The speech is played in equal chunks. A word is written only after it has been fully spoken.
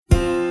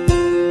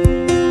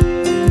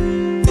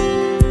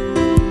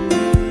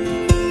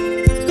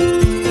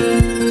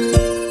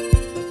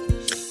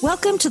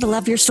Welcome to the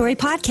Love Your Story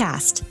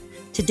podcast.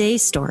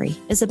 Today's story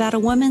is about a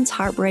woman's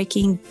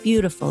heartbreaking,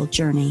 beautiful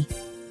journey.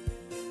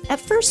 At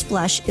first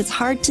blush, it's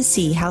hard to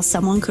see how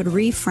someone could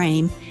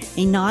reframe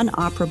a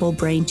non-operable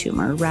brain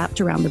tumor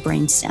wrapped around the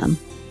brainstem,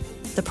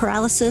 the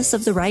paralysis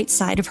of the right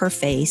side of her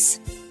face,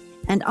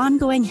 and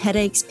ongoing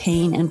headaches,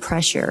 pain, and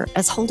pressure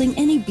as holding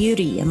any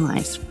beauty in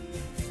life.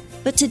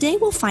 But today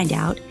we'll find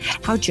out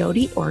how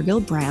Jodi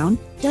Orgill Brown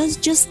does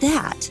just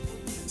that.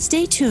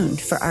 Stay tuned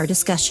for our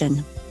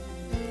discussion.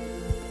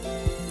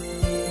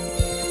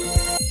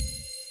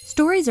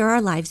 Stories are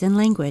our lives in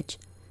language.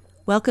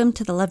 Welcome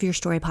to the Love Your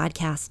Story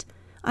podcast.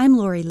 I'm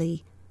Lori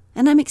Lee,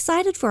 and I'm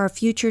excited for our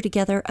future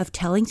together of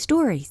telling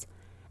stories,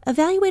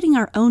 evaluating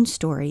our own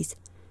stories,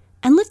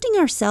 and lifting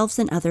ourselves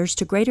and others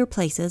to greater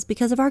places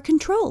because of our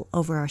control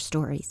over our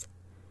stories.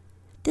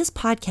 This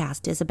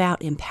podcast is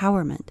about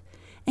empowerment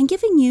and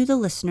giving you, the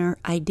listener,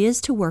 ideas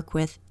to work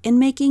with in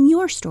making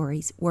your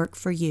stories work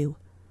for you.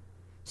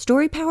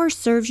 Story power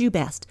serves you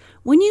best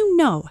when you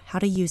know how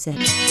to use it.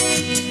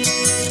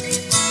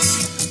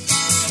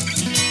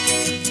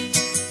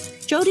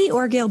 Jodi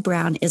Orgill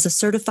Brown is a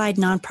certified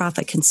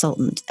nonprofit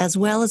consultant, as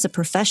well as a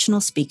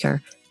professional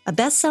speaker, a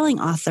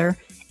best-selling author,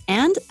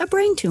 and a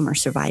brain tumor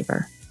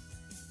survivor.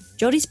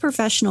 Jodi's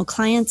professional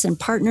clients and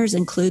partners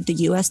include the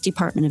U.S.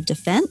 Department of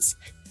Defense,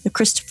 the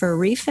Christopher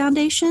Reeve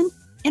Foundation,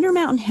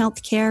 Intermountain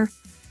Healthcare,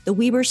 the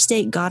Weber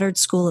State Goddard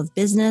School of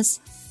Business,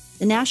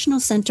 the National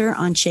Center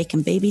on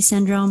Shaken Baby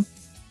Syndrome,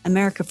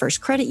 America First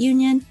Credit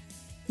Union,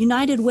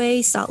 United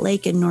Way, Salt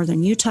Lake and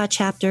Northern Utah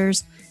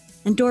chapters,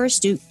 and Doris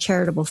Duke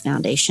Charitable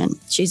Foundation.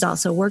 She's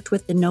also worked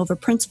with the Nova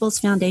Principles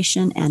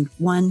Foundation and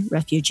One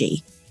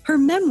Refugee. Her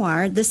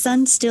memoir, The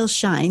Sun Still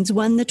Shines,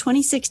 won the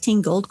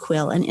 2016 Gold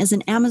Quill and is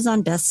an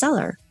Amazon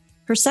bestseller.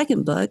 Her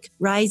second book,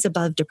 Rise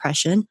Above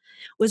Depression,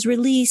 was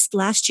released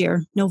last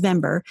year,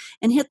 November,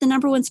 and hit the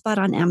 #1 spot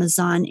on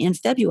Amazon in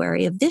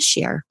February of this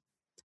year.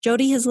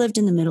 Jodi has lived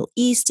in the Middle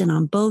East and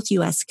on both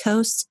U.S.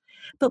 coasts,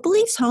 but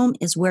believes home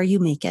is where you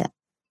make it.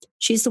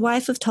 She's the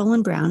wife of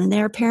Tolan Brown, and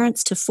they are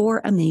parents to 4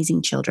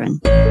 amazing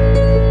children.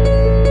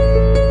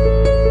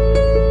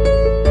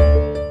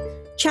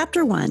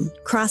 Chapter 1,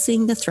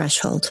 Crossing the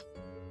Threshold.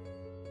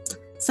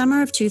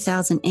 Summer of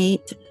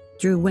 2008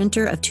 through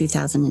winter of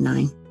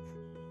 2009.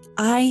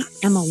 I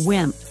am a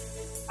wimp.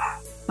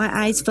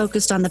 My eyes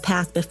focused on the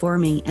path before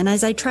me, and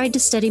as I tried to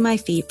steady my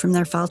feet from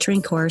their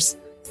faltering course,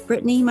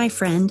 Brittany, my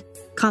friend,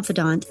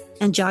 confidant,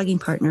 and jogging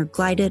partner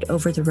glided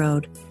over the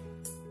road.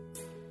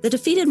 The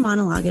defeated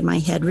monologue in my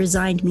head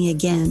resigned me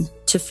again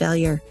to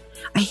failure.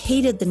 I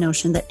hated the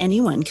notion that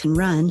anyone can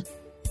run.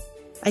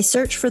 I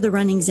searched for the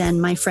running zen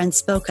my friend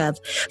spoke of,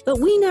 but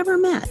we never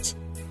met.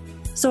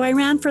 So I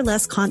ran for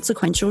less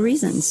consequential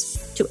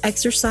reasons, to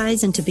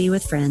exercise and to be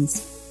with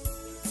friends.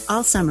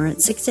 All summer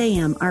at 6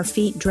 a.m., our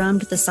feet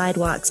drummed the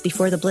sidewalks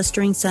before the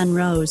blistering sun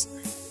rose,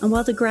 and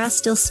while the grass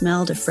still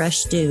smelled of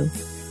fresh dew.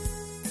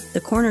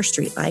 The corner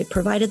streetlight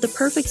provided the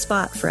perfect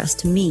spot for us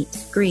to meet,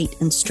 greet,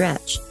 and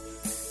stretch.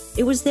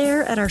 It was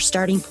there at our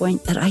starting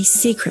point that I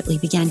secretly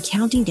began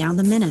counting down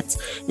the minutes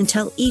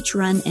until each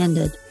run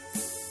ended.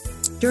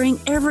 During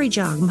every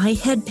jog, my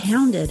head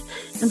pounded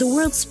and the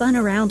world spun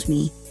around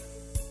me.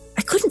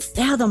 I couldn't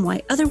fathom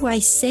why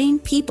otherwise sane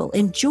people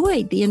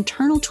enjoyed the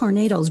internal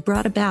tornadoes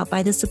brought about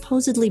by the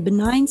supposedly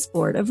benign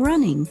sport of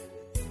running.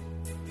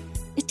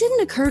 It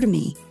didn't occur to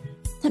me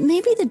that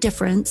maybe the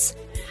difference,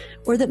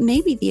 or that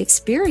maybe the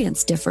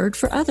experience differed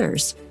for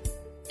others.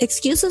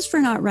 Excuses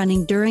for not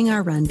running during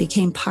our run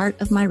became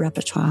part of my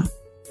repertoire.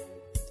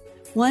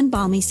 One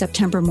balmy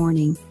September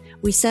morning,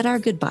 we said our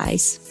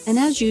goodbyes, and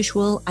as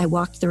usual, I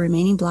walked the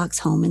remaining blocks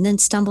home and then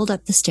stumbled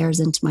up the stairs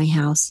into my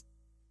house.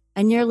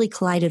 I nearly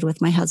collided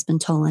with my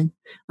husband, Tolan,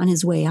 on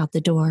his way out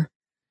the door.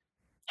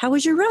 "How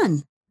was your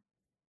run?"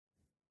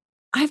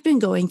 "I've been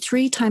going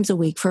 3 times a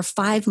week for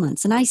 5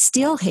 months, and I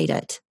still hate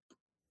it."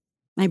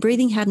 My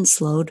breathing hadn't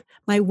slowed.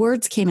 My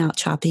words came out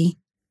choppy.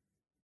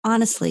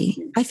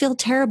 "Honestly, I feel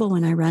terrible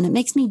when I run. It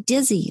makes me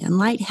dizzy and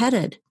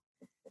lightheaded."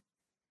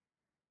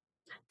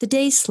 The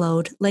days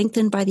slowed,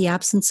 lengthened by the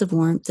absence of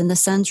warmth and the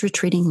sun's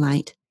retreating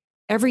light.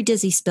 Every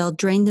dizzy spell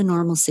drained the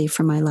normalcy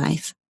from my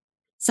life.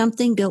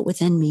 Something built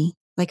within me,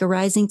 like a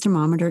rising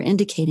thermometer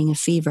indicating a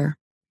fever.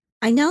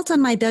 I knelt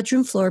on my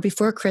bedroom floor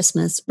before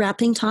Christmas,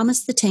 wrapping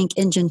Thomas the Tank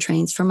engine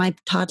trains for my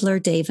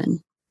toddler,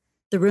 Davin.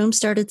 The room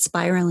started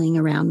spiraling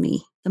around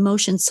me, the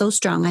motion so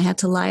strong I had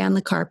to lie on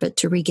the carpet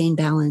to regain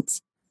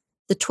balance.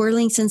 The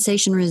twirling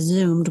sensation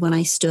resumed when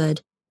I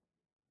stood.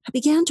 I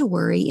began to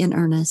worry in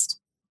earnest.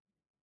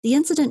 The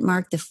incident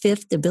marked the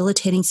 5th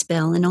debilitating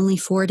spell in only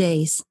 4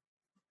 days.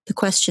 The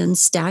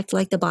questions stacked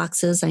like the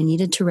boxes I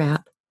needed to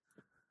wrap.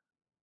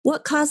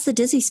 What caused the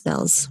dizzy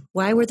spells?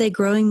 Why were they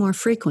growing more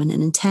frequent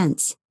and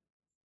intense?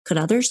 Could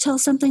others tell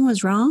something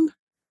was wrong?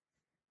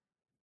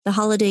 The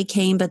holiday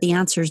came, but the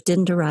answers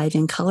didn't arrive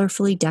in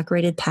colorfully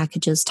decorated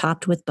packages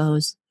topped with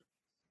bows.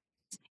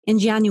 In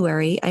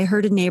January, I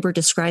heard a neighbor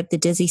describe the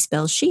dizzy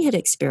spells she had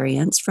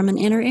experienced from an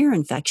inner ear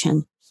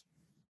infection.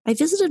 I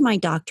visited my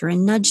doctor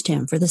and nudged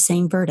him for the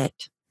same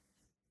verdict.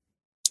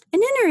 An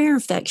inner ear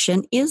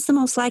infection is the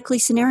most likely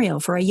scenario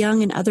for a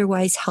young and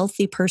otherwise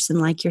healthy person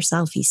like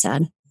yourself, he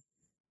said.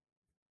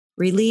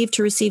 Relieved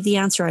to receive the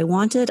answer I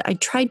wanted, I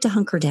tried to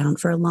hunker down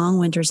for a long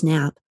winter's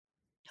nap.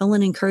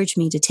 Helen encouraged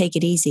me to take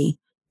it easy,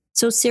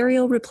 so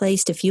cereal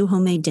replaced a few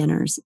homemade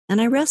dinners,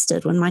 and I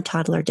rested when my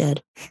toddler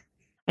did.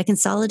 I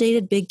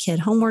consolidated big kid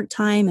homework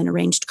time and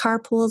arranged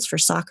carpools for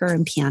soccer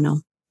and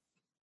piano.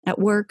 At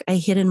work, I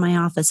hid in my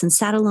office and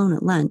sat alone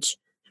at lunch,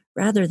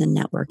 rather than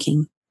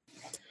networking.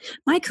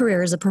 My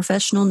career as a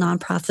professional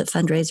nonprofit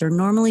fundraiser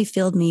normally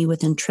filled me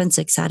with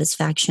intrinsic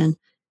satisfaction.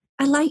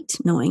 I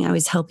liked knowing I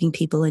was helping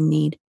people in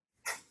need.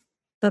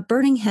 But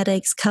burning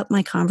headaches cut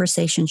my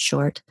conversation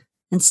short,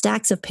 and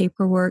stacks of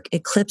paperwork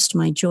eclipsed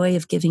my joy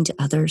of giving to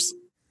others.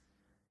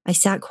 I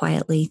sat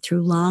quietly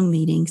through long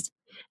meetings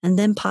and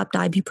then popped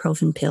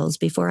ibuprofen pills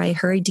before I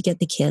hurried to get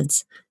the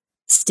kids.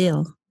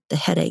 Still, the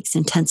headaches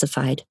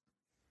intensified.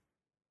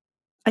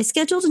 I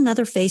scheduled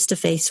another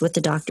face-to-face with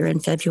the doctor in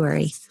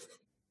February.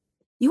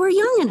 You are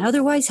young and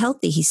otherwise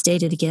healthy, he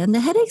stated again.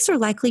 The headaches are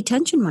likely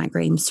tension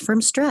migraines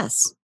from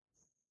stress.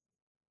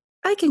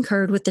 I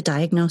concurred with the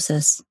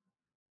diagnosis.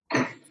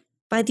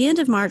 By the end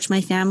of March, my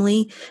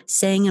family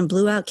sang and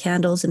blew out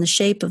candles in the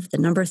shape of the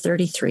number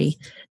 33.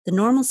 The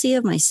normalcy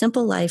of my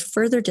simple life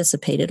further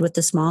dissipated with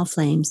the small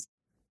flames.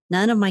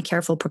 None of my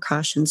careful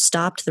precautions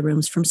stopped the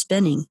rooms from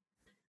spinning.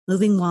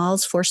 Moving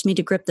walls forced me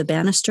to grip the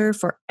banister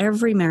for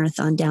every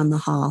marathon down the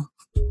hall.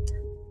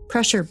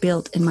 Pressure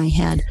built in my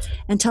head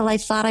until I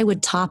thought I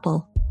would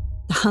topple.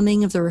 The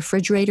humming of the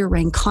refrigerator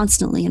rang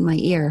constantly in my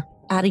ear,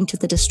 adding to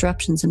the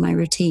disruptions in my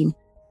routine.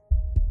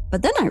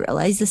 But then I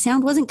realized the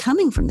sound wasn't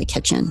coming from the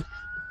kitchen.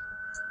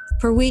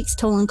 For weeks,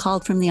 Tolan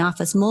called from the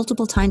office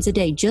multiple times a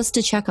day just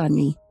to check on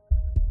me.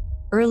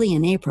 Early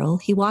in April,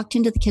 he walked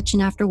into the kitchen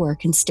after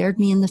work and stared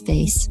me in the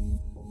face.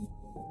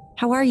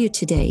 How are you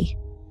today?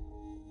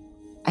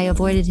 I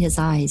avoided his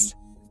eyes.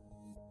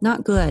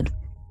 Not good.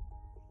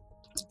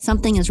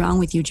 Something is wrong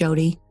with you,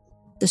 Jody.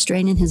 The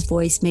strain in his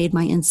voice made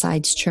my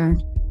insides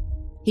churn.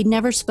 He'd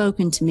never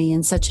spoken to me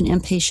in such an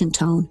impatient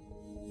tone.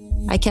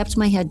 I kept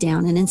my head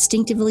down and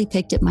instinctively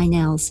picked at my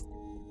nails.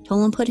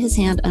 Tolan put his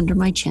hand under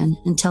my chin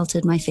and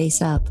tilted my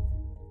face up.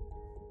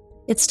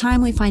 It's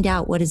time we find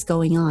out what is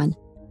going on.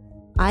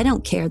 I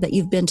don't care that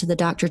you've been to the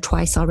doctor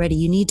twice already.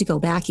 You need to go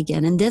back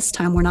again, and this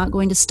time we're not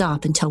going to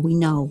stop until we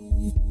know.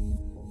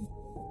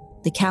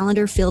 The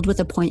calendar filled with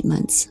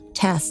appointments,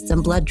 tests,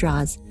 and blood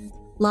draws.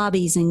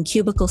 Lobbies and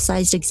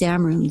cubicle-sized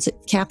exam rooms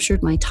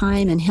captured my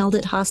time and held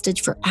it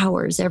hostage for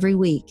hours every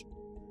week.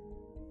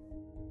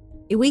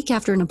 A week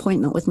after an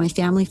appointment with my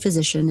family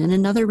physician and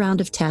another round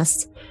of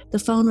tests, the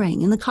phone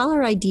rang and the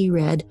caller ID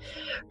read,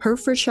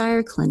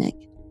 Herefordshire Clinic,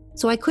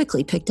 so I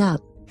quickly picked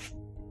up.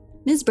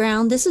 Ms.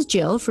 Brown, this is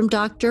Jill from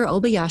Dr.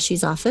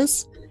 Obayashi's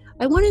office.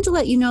 I wanted to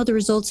let you know the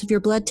results of your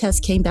blood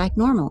test came back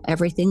normal.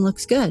 Everything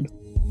looks good.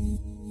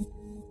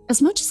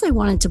 As much as I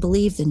wanted to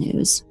believe the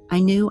news, I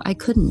knew I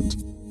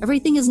couldn't.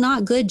 Everything is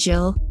not good,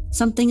 Jill.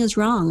 Something is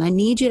wrong. I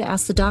need you to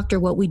ask the doctor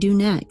what we do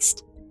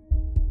next.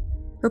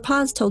 Her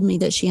pause told me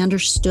that she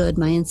understood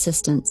my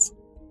insistence.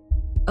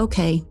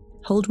 Okay,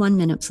 hold 1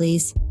 minute,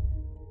 please.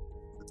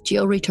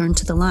 Jill returned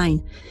to the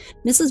line.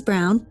 Mrs.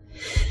 Brown,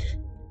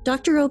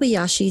 Dr.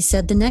 Obayashi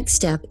said the next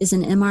step is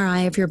an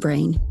MRI of your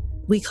brain.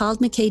 We called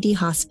McKay-Dee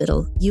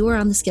Hospital. You are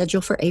on the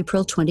schedule for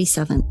April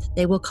 27th.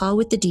 They will call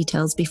with the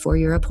details before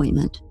your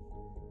appointment.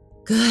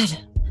 Good.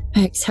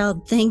 I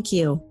exhaled. Thank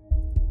you.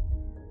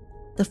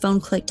 The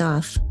phone clicked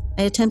off.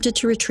 I attempted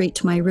to retreat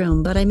to my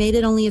room, but I made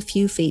it only a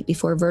few feet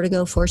before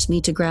vertigo forced me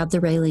to grab the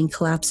railing,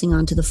 collapsing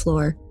onto the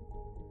floor.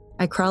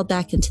 I crawled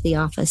back into the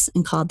office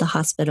and called the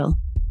hospital.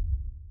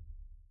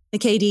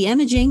 McKay-Dee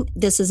Imaging,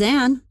 this is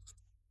Anne.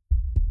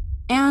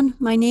 Anne,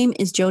 my name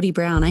is Jody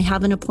Brown. I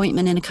have an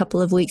appointment in a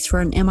couple of weeks for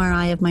an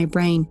MRI of my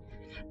brain,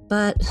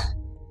 but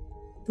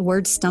the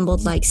words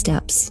stumbled like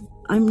steps.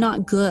 I'm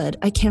not good.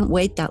 I can't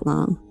wait that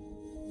long.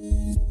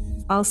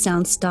 All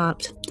sound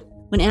stopped.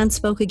 When Anne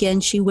spoke again,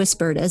 she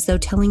whispered as though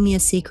telling me a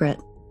secret.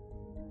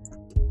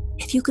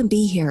 If you can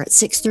be here at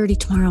 6:30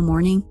 tomorrow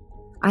morning,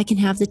 I can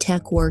have the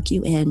tech work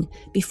you in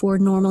before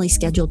normally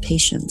scheduled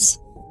patients.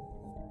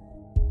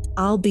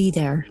 I'll be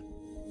there.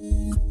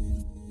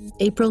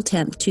 April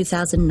 10th,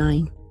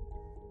 2009.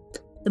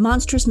 The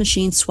monstrous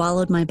machine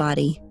swallowed my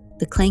body.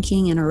 The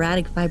clanking and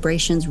erratic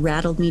vibrations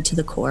rattled me to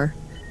the core.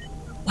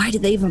 Why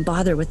did they even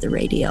bother with the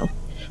radio?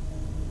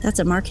 That's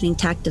a marketing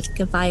tactic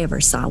if I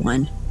ever saw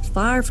one.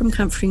 Far from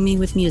comforting me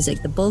with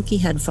music, the bulky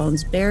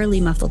headphones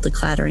barely muffled the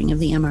clattering of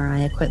the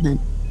MRI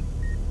equipment.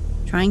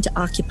 Trying to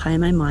occupy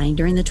my mind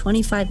during the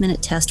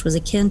 25-minute test was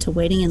akin to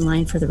waiting in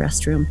line for the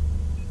restroom.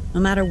 No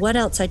matter what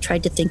else I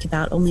tried to think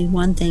about, only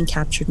one thing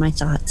captured my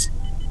thoughts.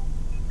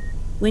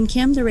 When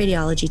Kim, the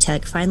radiology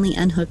tech, finally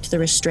unhooked the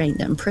restraint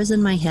that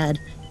imprisoned my head,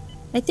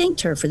 I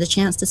thanked her for the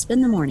chance to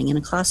spend the morning in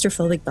a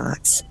claustrophobic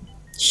box.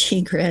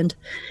 She grinned.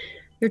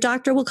 Your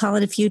doctor will call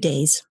in a few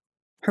days.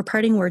 Her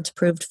parting words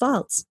proved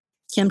false.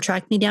 Kim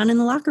tracked me down in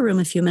the locker room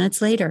a few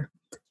minutes later.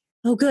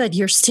 Oh, good,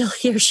 you're still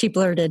here, she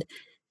blurted.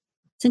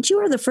 Since you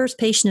are the first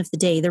patient of the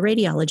day, the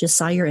radiologist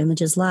saw your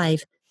images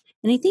live,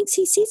 and he thinks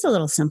he sees a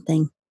little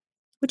something.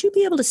 Would you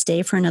be able to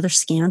stay for another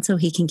scan so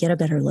he can get a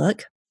better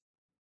look?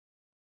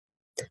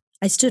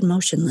 I stood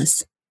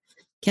motionless.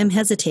 Kim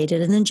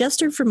hesitated and then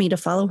gestured for me to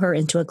follow her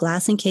into a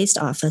glass-encased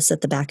office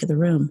at the back of the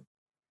room.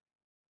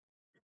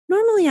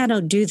 Normally I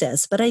don't do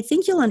this, but I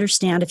think you'll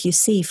understand if you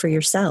see for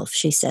yourself,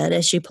 she said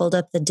as she pulled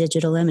up the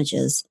digital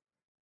images.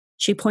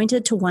 She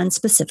pointed to one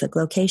specific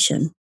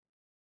location.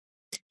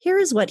 Here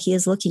is what he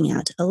is looking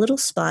at, a little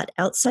spot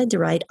outside the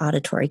right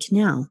auditory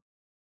canal.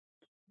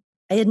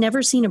 I had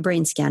never seen a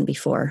brain scan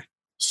before.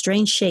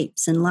 Strange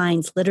shapes and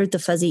lines littered the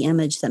fuzzy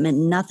image that meant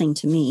nothing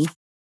to me.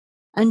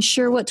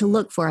 Unsure what to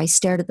look for, I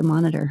stared at the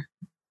monitor.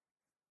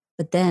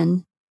 But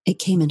then it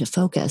came into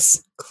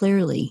focus.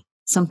 Clearly,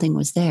 something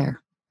was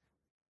there.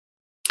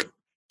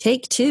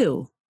 Take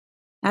 2.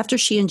 After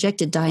she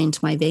injected dye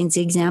into my veins,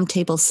 the exam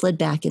table slid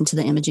back into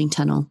the imaging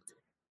tunnel.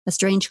 A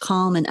strange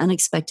calm and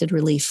unexpected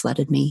relief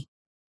flooded me.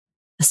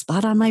 A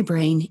spot on my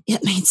brain.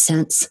 It made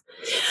sense.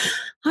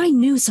 I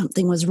knew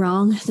something was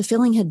wrong. The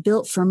feeling had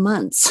built for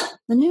months.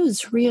 The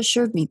news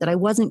reassured me that I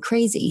wasn't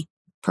crazy.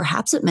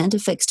 Perhaps it meant a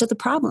fix to the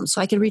problem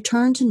so I could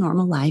return to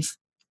normal life.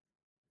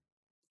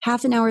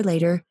 Half an hour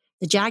later,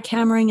 the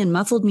jackhammering and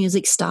muffled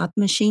music stopped.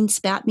 Machine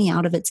spat me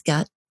out of its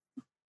gut.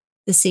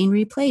 The scene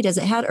replayed as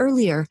it had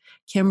earlier.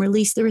 Kim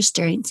released the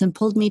restraints and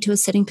pulled me to a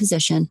sitting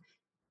position,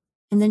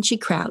 and then she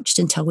crouched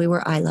until we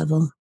were eye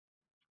level.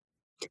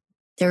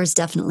 There is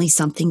definitely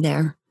something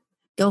there.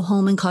 Go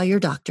home and call your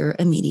doctor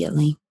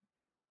immediately.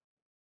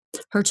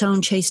 Her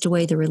tone chased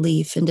away the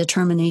relief and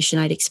determination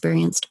I'd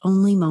experienced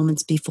only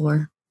moments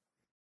before.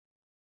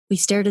 We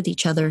stared at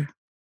each other,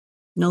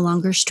 no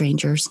longer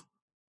strangers.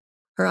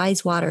 Her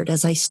eyes watered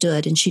as I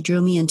stood, and she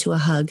drew me into a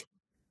hug.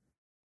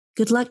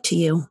 Good luck to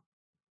you.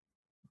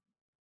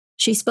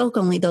 She spoke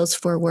only those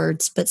 4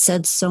 words, but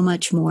said so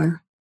much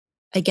more.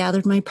 I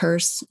gathered my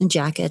purse and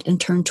jacket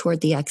and turned toward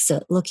the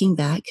exit. Looking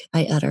back,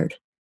 I uttered,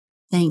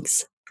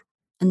 "Thanks."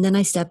 And then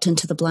I stepped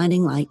into the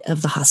blinding light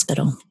of the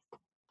hospital.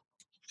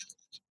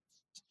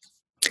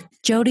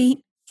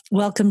 Jody,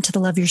 welcome to the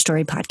Love Your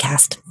Story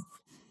podcast.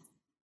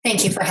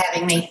 Thank you for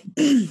having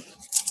me.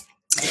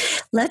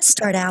 Let's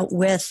start out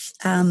with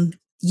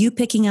you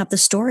picking up the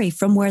story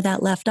from where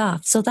that left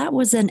off. So that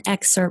was an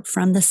excerpt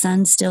from The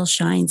Sun Still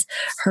Shines,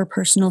 her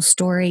personal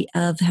story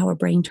of how a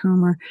brain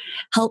tumor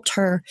helped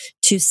her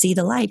to see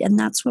the light. And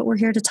that's what we're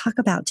here to talk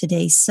about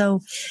today.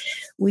 So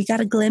we got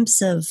a glimpse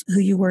of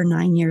who you were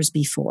 9 years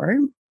before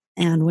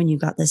and when you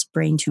got this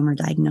brain tumor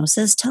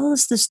diagnosis. Tell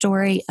us the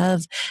story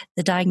of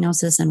the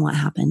diagnosis and what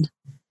happened.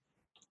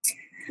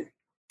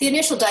 The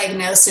initial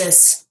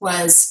diagnosis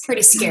was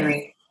pretty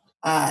scary.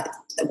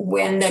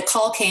 When the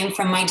call came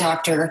from my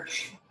doctor,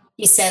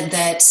 he said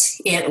that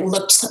it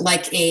looked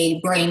like a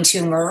brain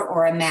tumor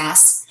or a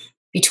mass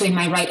between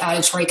my right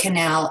auditory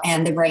canal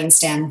and the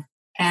brainstem.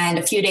 And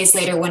a few days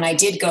later, when I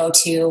did go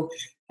to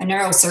a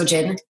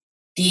neurosurgeon,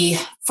 the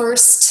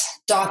first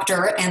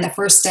doctor and the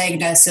first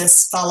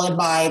diagnosis, followed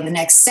by the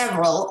next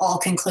several, all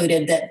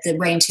concluded that the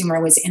brain tumor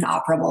was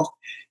inoperable,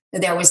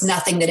 that there was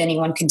nothing that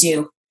anyone could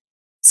do.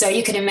 So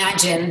you can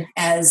imagine,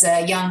 as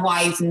a young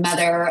wife and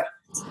mother,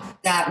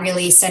 that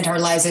really sent our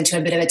lives into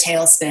a bit of a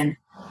tailspin.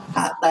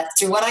 But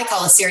through what I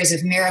call a series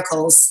of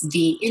miracles,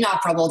 the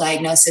inoperable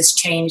diagnosis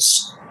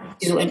changed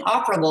to an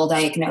operable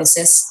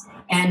diagnosis,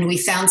 and we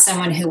found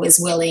someone who was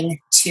willing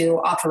to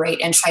operate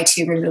and try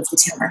to remove the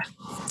tumor.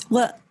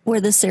 What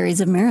were the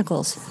series of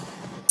miracles?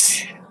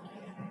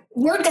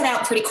 Word got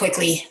out pretty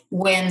quickly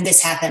when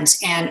this happened,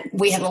 and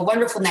we have a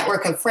wonderful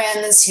network of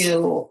friends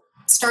who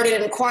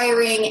started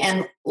inquiring,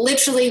 and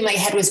literally my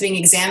head was being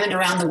examined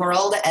around the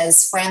world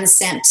as friends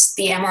sent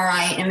the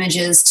MRI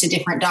images to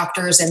different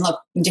doctors and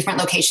different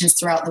locations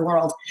throughout the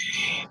world.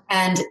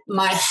 And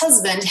my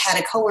husband had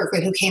a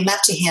coworker who came up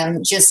to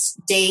him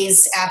just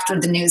days after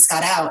the news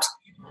got out.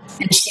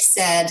 And she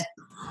said,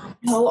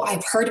 "Oh,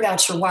 I've heard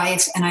about your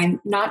wife, and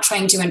I'm not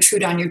trying to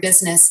intrude on your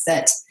business,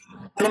 but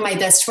one of my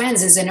best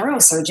friends is a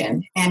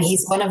neurosurgeon, and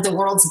he's one of the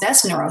world's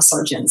best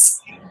neurosurgeons."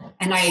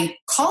 And I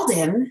called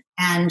him,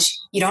 and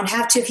you don't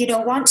have to if you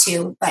don't want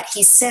to, but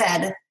he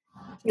said,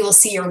 "You will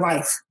see your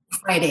wife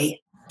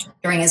Friday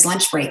during his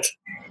lunch break."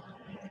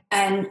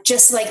 And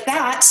just like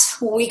that,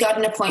 we got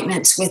an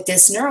appointment with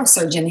this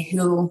neurosurgeon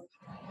who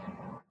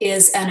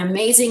is an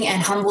amazing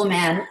and humble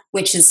man,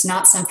 which is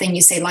not something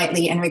you say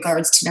lightly in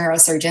regards to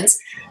neurosurgeons.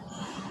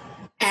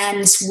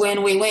 And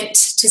when we went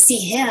to see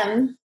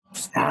him,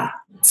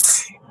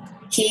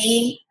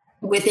 he,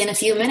 within a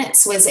few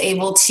minutes, was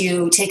able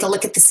to take a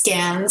look at the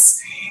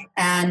scans.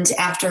 And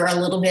after a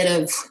little bit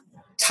of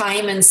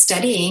time and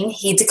studying,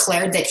 he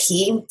declared that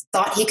he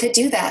thought he could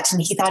do that,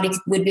 and he thought he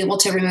would be able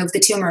to remove the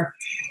tumor.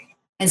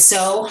 And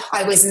so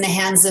I was in the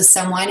hands of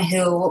someone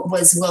who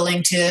was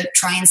willing to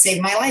try and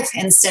save my life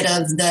instead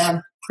of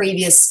the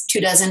previous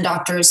 24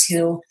 doctors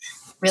who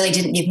really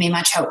didn't give me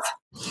much hope.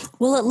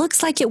 Well, it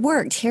looks like it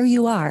worked. Here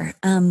you are.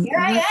 Here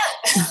I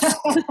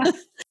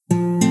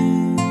am.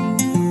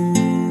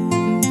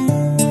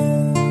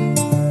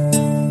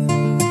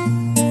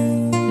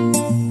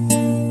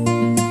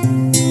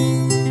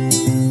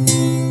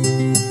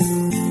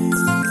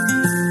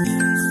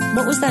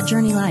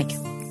 journey like?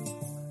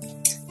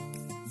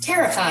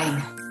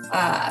 Terrifying.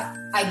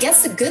 I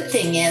guess the good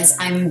thing is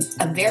I'm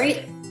a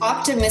very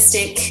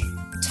optimistic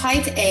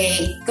type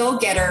A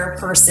go-getter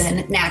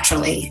person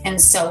naturally.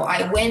 And so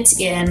I went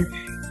in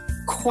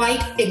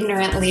quite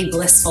ignorantly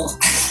blissful,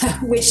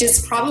 which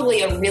is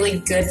probably a really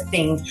good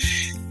thing,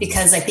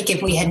 because I think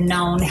if we had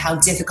known how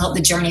difficult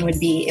the journey would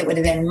be, it would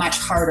have been much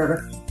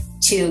harder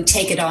to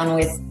take it on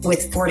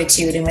with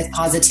fortitude and with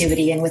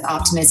positivity and with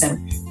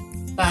optimism.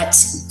 But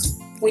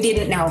we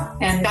didn't know,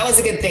 and that was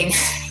a good thing.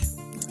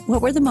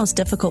 What were the most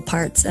difficult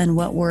parts, and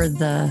what were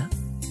the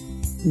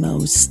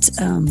most,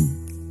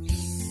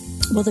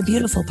 the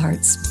beautiful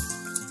parts?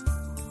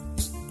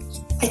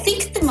 I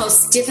think the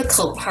most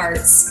difficult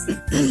parts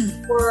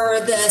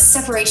were the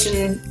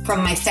separation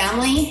from my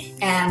family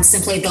and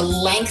simply the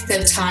length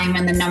of time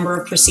and the number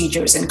of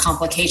procedures and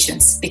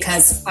complications,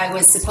 because I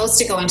was supposed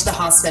to go into the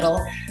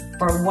hospital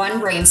for one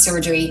brain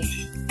surgery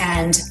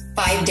and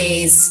 5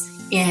 days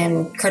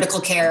in critical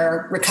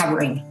care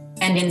recovering.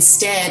 And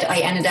instead,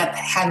 I ended up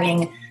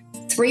having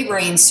 3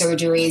 brain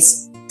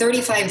surgeries,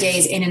 35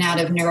 days in and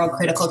out of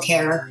neurocritical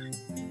care.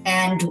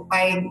 And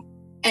I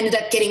ended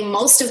up getting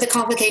most of the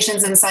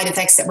complications and side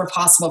effects that were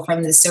possible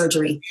from the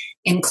surgery,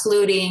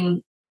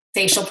 including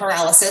facial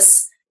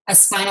paralysis, a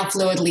spinal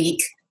fluid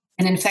leak,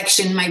 an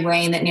infection in my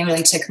brain that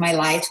nearly took my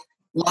life,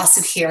 loss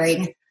of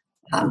hearing,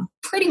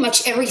 pretty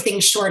much everything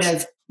short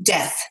of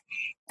death.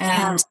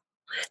 And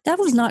that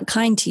was not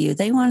kind to you.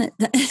 They wanted,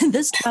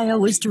 this trial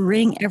was to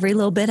wring every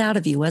little bit out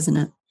of you, wasn't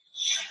it?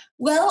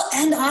 Well,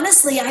 and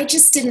honestly, I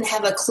just didn't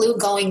have a clue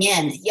going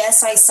in.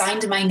 Yes, I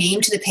signed my name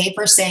to the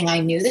paper saying I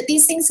knew that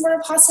these things were a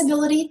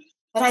possibility,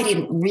 but I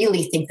didn't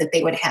really think that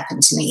they would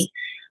happen to me.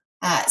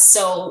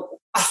 So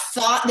I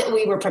thought that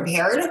we were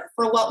prepared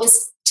for what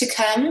was to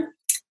come,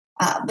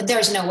 but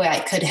there's no way I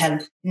could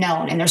have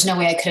known, and there's no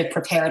way I could have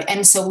prepared.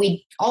 And so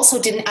we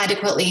also didn't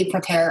adequately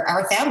prepare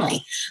our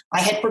family. I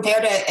had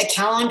prepared a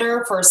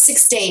calendar for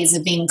 6 days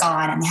of being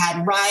gone and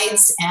had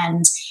rides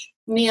and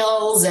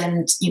meals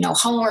and,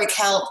 homework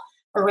help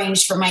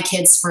arranged for my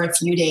kids for a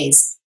few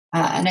days.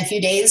 And a few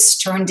days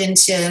turned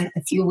into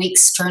a few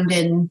weeks, turned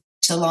into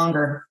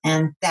longer.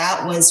 And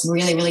that was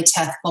really, really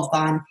tough, both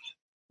on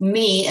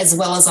me as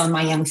well as on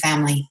my young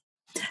family.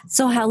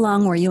 So how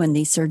long were you in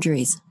these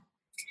surgeries?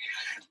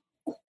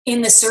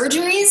 In the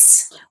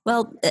surgeries?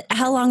 Well,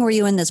 how long were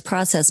you in this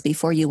process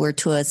before you were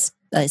to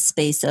a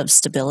space of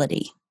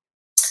stability?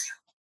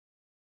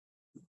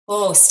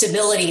 Oh,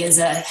 stability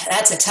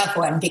that's a tough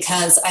one,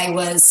 because I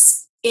was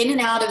in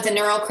and out of the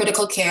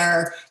neurocritical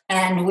care,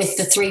 and with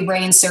the 3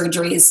 brain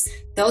surgeries,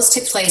 those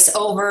took place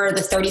over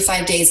the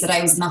 35 days that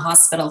I was in the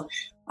hospital.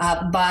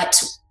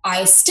 But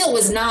I still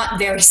was not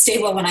very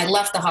stable when I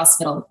left the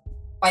hospital.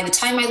 By the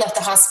time I left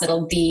the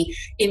hospital, the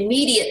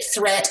immediate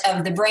threat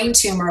of the brain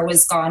tumor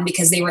was gone,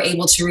 because they were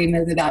able to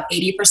remove about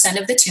 80%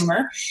 of the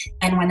tumor.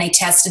 And when they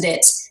tested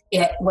it,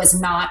 it was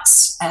not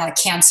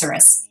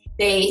cancerous.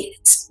 They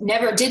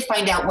never did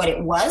find out what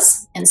it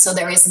was, and so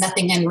there is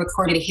nothing in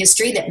recorded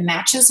history that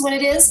matches what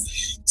it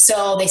is.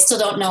 So they still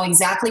don't know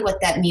exactly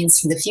what that means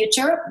for the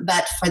future,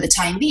 but for the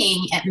time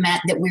being, it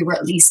meant that we were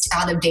at least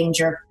out of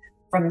danger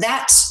from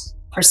that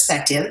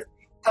perspective.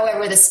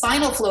 However, the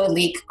spinal fluid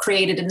leak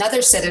created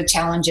another set of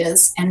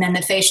challenges, and then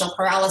the facial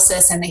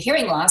paralysis and the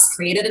hearing loss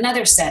created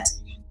another set.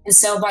 And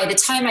so by the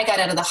time I got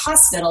out of the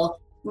hospital,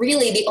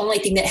 really the only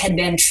thing that had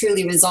been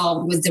truly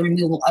resolved was the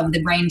removal of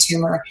the brain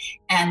tumor.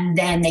 And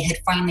then they had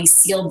finally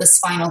sealed the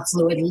spinal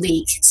fluid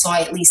leak. So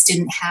I at least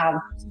didn't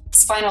have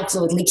spinal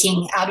fluid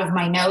leaking out of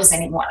my nose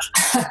anymore.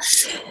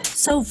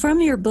 So from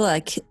your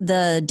book,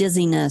 the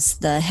dizziness,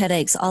 the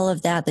headaches, all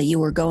of that you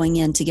were going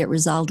in to get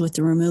resolved with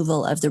the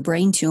removal of the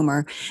brain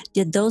tumor,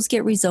 did those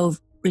get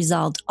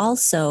resolved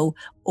also,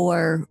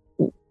 or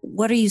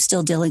what are you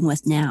still dealing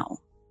with now?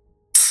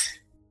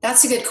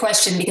 That's a good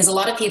question, because a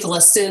lot of people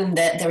assume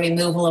that the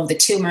removal of the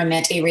tumor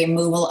meant a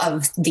removal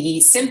of the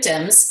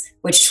symptoms,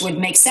 which would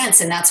make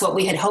sense. And that's what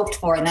we had hoped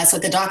for. And that's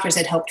what the doctors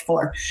had hoped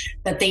for.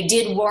 But they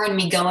did warn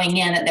me going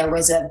in that there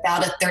was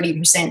about a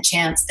 30%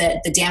 chance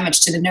that the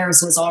damage to the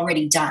nerves was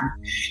already done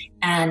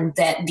and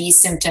that these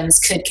symptoms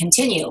could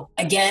continue.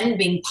 Again,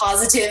 being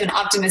positive and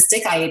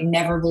optimistic, I had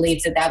never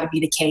believed that would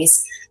be the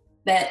case,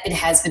 but it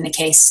has been the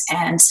case.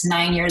 And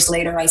 9 years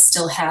later, I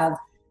still have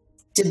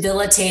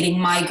debilitating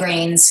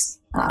migraines.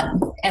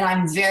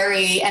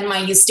 And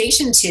my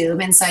eustachian tube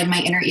inside my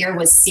inner ear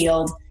was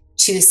sealed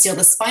to seal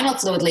the spinal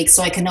fluid leak,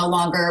 so I can no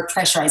longer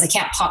pressurize. I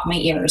can't pop my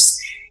ears.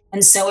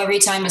 And so every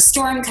time a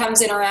storm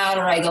comes in or out,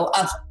 or I go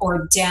up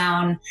or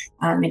down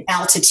in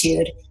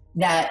altitude,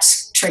 that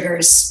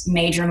triggers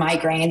major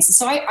migraines.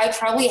 So I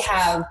probably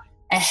have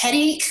a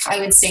headache, I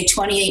would say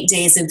 28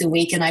 days of the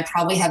week, and I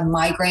probably have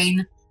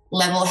migraine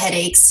level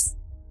headaches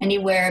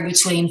anywhere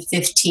between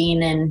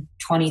 15 and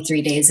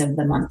 23 days of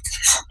the month.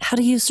 How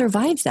do you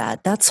survive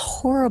that? That's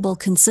horrible,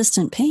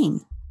 consistent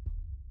pain.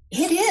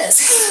 It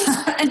is.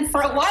 And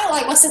for a while,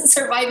 I wasn't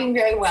surviving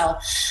very well.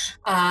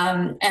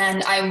 And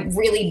I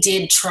really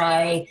did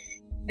try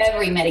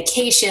every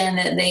medication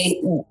that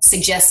they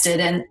suggested.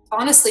 And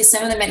honestly,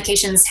 some of the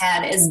medications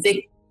had as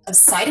big of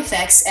side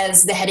effects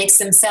as the headaches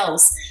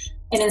themselves.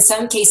 And in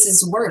some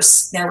cases,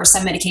 worse. There were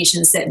some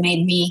medications that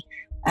made me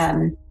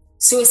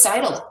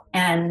suicidal.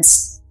 And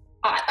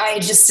I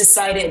just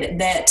decided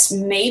that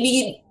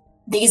maybe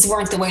these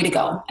weren't the way to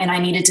go, and I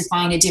needed to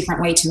find a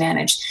different way to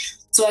manage.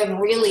 So I've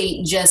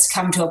really just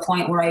come to a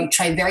point where I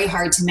try very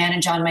hard to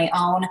manage on my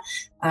own.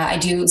 I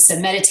do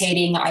some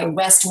meditating. I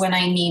rest when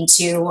I need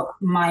to.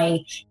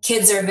 My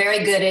kids are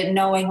very good at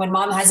knowing when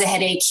mom has a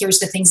headache, here's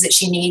the things that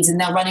she needs, and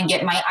they'll run and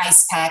get my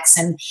ice packs,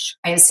 and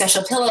I have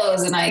special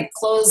pillows, and I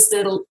close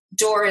the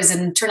doors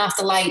and turn off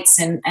the lights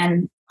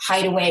and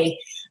hide away.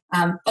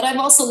 But I've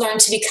also learned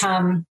to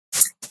become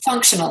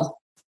functional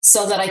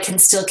so that I can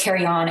still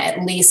carry on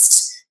at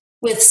least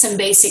with some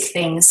basic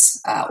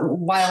things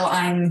while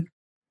I'm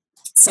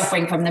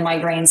suffering from the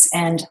migraines.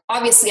 And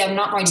obviously, I'm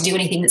not going to do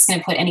anything that's going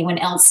to put anyone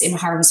else in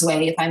harm's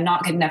way. If I'm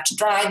not good enough to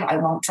drive, I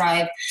won't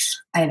drive.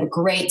 I have a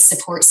great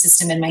support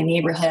system in my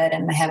neighborhood,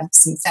 and I have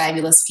some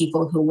fabulous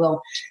people who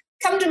will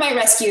come to my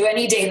rescue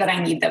any day that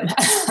I need them.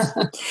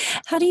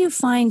 How do you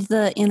find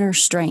the inner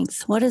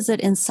strength? What is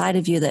it inside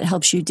of you that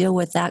helps you deal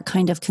with that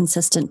kind of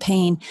consistent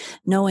pain,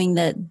 knowing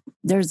that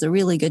there's a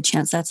really good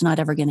chance that's not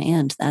ever going to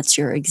end? That's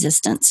your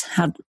existence.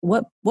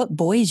 What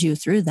buoys you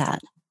through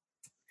that?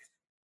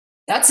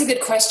 That's a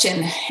good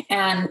question.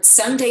 And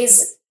some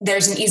days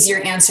there's an easier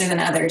answer than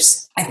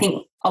others. I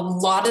think a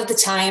lot of the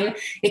time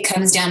it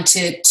comes down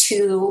to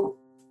two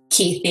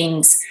key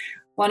things.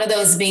 One of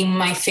those being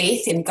my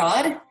faith in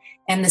God,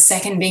 and the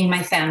second being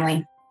my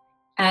family.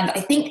 And I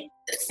think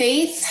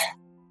faith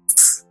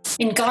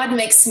in God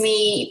makes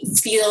me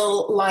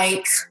feel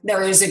like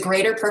there is a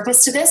greater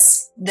purpose to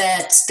this,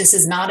 that this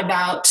is not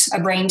about a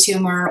brain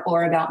tumor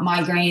or about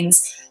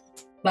migraines,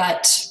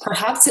 but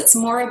perhaps it's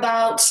more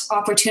about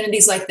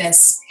opportunities like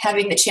this,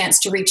 having the chance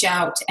to reach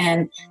out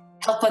and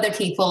help other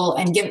people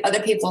and give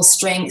other people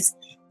strength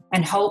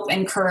and hope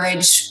and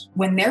courage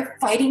when they're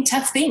fighting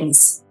tough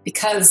things.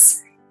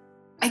 Because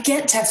I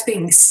get tough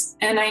things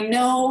and I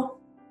know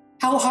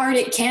how hard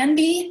it can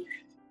be,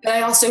 but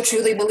I also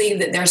truly believe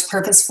that there's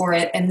purpose for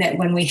it, and that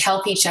when we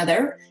help each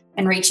other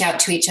and reach out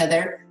to each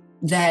other,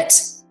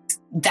 that's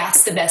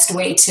the best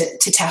way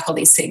to tackle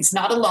these things.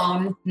 Not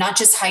alone, not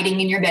just hiding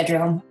in your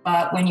bedroom,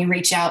 but when you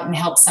reach out and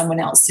help someone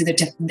else through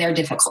their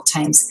difficult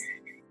times.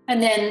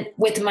 And then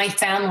with my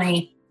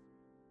family,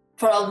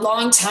 for a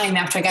long time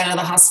after I got out of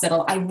the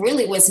hospital, I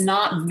really was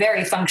not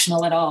very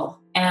functional at all.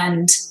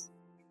 And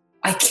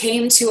I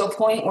came to a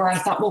point where I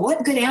thought, well,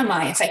 what good am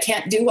I if I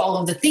can't do all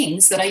of the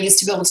things that I used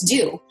to be able to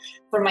do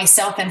for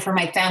myself and for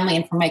my family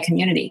and for my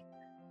community?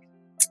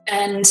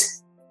 And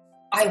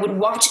I would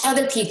watch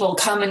other people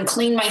come and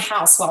clean my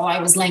house while I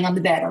was laying on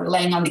the bed or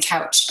laying on the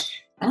couch.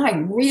 And I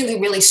really,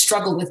 really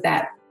struggled with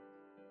that.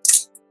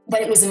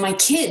 But it was my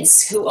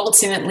kids who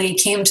ultimately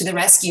came to the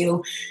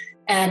rescue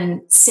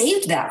and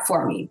saved that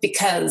for me,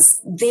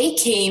 because they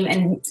came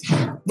and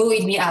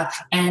buoyed me up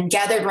and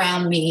gathered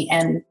around me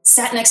and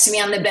sat next to me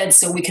on the bed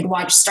so we could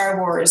watch Star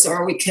Wars,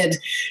 or we could,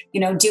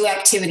 do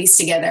activities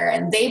together.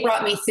 And they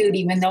brought me food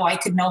even though I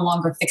could no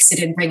longer fix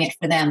it and bring it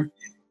for them.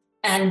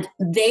 And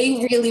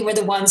they really were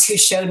the ones who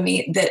showed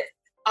me that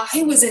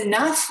I was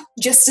enough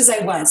just as I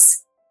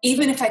was.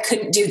 Even if I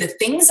couldn't do the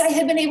things I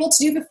had been able to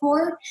do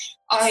before,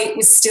 I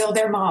was still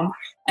their mom,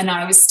 and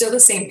I was still the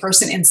same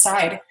person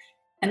inside.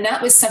 And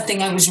that was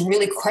something I was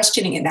really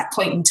questioning at that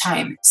point in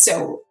time.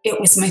 So it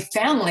was my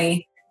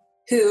family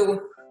who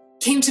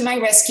came to my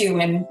rescue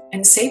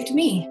and saved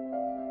me.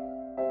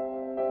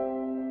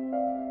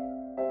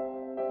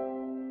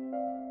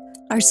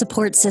 Our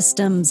support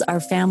systems, our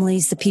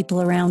families, the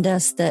people around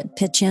us that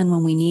pitch in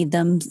when we need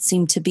them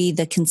seem to be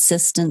the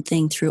consistent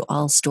thing through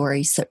all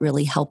stories that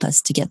really help us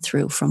to get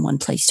through from one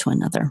place to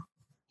another.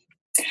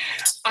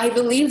 I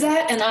believe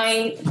that, and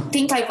I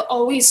think I've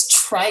always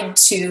tried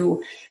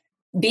to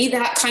be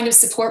that kind of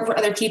support for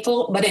other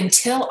people. But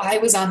until I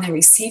was on the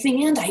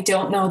receiving end, I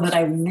don't know that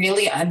I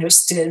really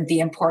understood the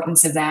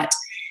importance of that.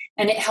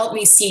 And it helped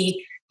me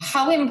see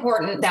how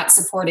important that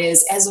support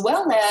is, as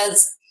well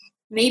as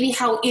maybe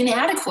how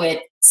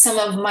inadequate some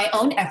of my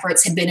own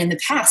efforts had been in the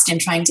past in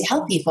trying to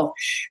help people.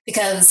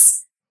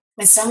 Because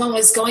when someone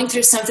was going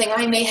through something,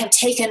 I may have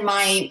taken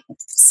my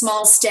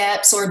small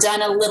steps or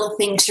done a little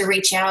thing to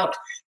reach out.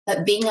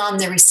 But being on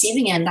the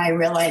receiving end, I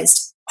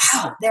realized,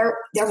 wow, there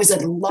was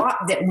a lot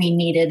that we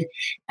needed.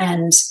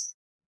 And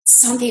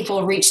some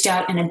people reached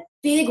out in a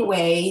big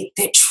way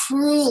that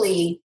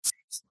truly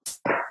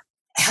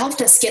helped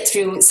us get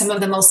through some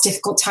of the most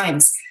difficult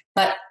times.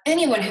 But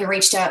anyone who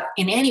reached out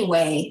in any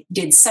way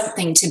did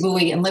something to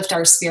buoy and lift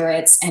our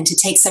spirits and to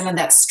take some of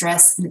that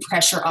stress and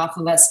pressure off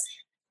of us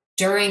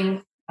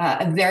during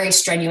a very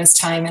strenuous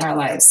time in our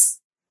lives.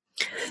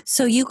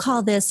 So you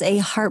call this a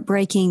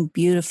heartbreaking,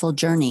 beautiful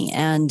journey.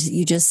 And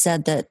you just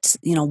said that,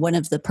 one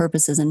of the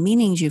purposes and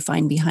meanings you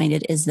find behind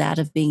it is that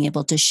of being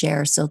able to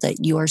share so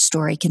that your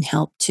story can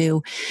help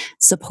to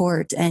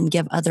support and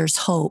give others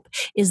hope.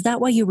 Is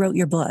that why you wrote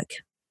your book,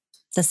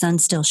 The Sun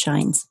Still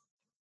Shines?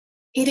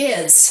 It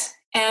is.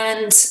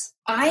 And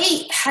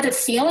I had a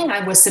feeling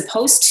I was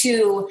supposed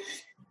to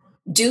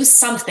do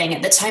something.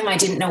 At the time, I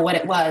didn't know what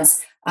it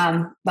was.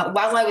 But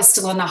while I was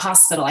still in the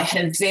hospital, I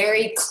had a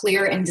very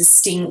clear and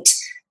distinct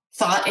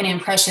thought and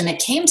impression that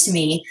came to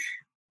me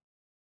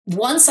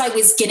once I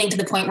was getting to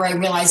the point where I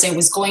realized I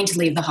was going to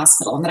leave the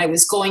hospital and that I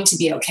was going to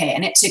be okay.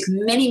 And it took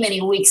many,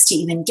 many weeks to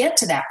even get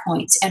to that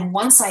point. And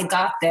once I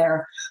got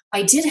there,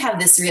 I did have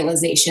this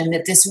realization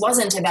that this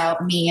wasn't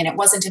about me and it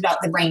wasn't about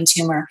the brain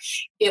tumor.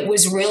 It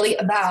was really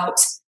about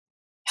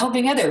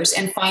helping others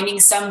and finding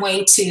some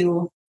way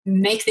to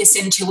make this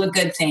into a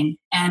good thing.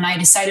 And I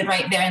decided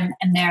right then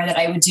and there that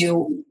I would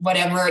do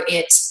whatever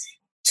it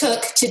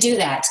took to do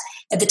that.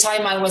 At the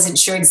time, I wasn't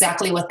sure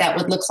exactly what that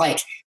would look like.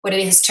 What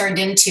it has turned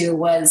into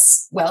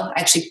was, well,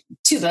 actually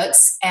 2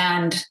 books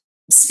and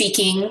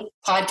speaking,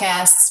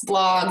 podcasts,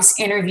 blogs,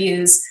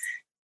 interviews,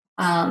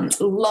 a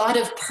lot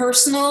of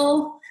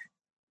personal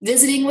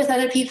visiting with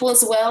other people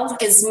as well.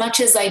 As much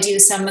as I do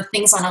some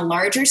things on a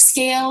larger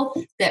scale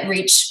that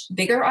reach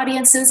bigger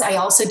audiences, I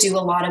also do a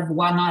lot of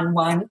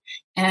one-on-one,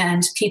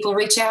 and people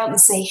reach out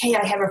and say, hey,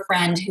 I have a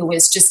friend who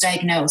was just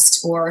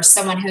diagnosed, or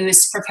someone who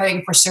is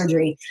preparing for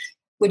surgery.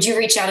 Would you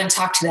reach out and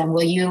talk to them?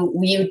 Will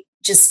you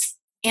just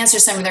answer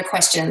some of their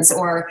questions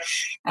or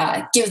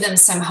give them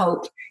some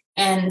hope?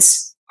 And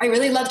I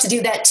really love to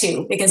do that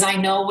too, because I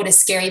know what a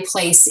scary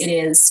place it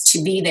is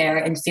to be there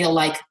and feel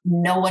like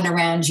no one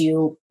around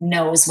you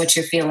knows what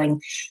you're feeling.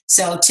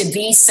 So to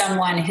be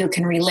someone who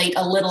can relate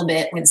a little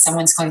bit when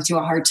someone's going through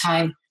a hard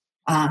time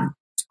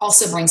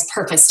also brings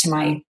purpose to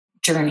my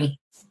journey.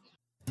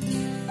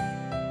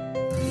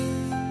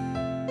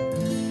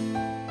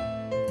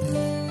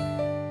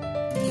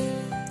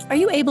 Are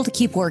you able to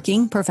keep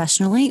working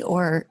professionally,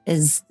 or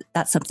is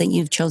that something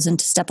you've chosen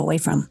to step away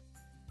from?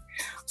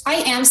 I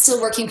am still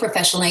working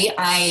professionally.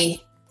 I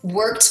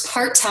worked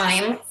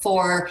part-time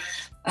for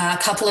a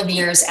couple of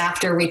years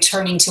after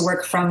returning to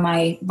work from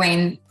my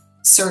brain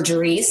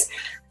surgeries.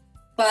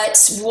 But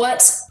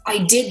what I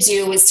did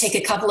do is take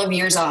a couple of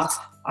years off.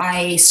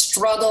 I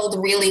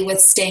struggled really with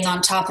staying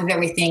on top of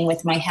everything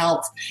with my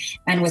health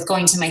and with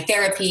going to my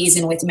therapies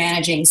and with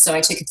managing. So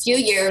I took a few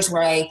years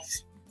where I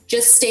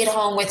just stayed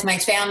home with my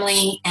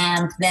family.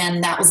 And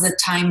then that was the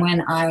time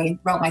when I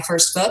wrote my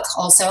first book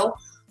also.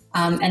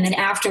 And then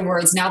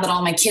afterwards, now that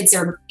all my kids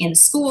are in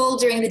school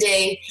during the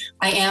day,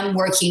 I am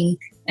working,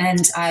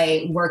 and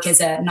I work as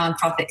a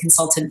nonprofit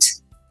consultant.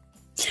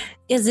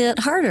 Is it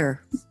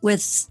harder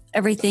with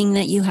everything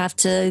that you have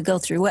to go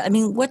through? I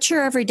mean, what's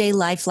your everyday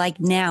life like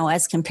now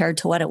as compared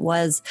to what it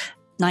was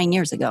 9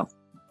 years ago?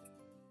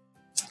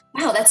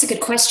 Wow, that's a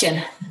good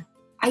question.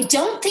 I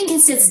don't think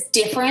it's as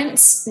different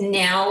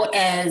now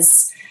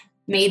as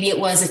maybe it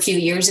was a few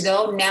years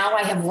ago. Now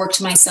I have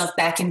worked myself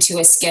back into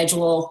a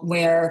schedule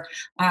where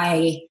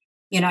I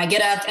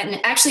get up, and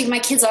actually my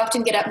kids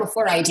often get up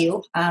before I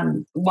do.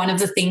 One of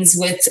the things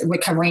with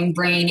recovering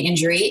brain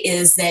injury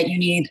is that you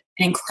need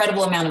an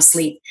incredible amount of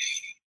sleep.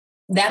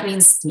 That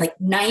means like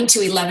 9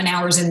 to 11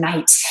 hours a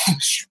night,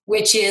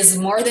 which is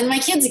more than my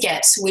kids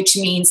get, which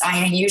means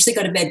I usually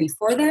go to bed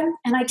before them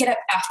and I get up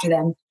after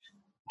them.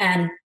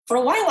 And for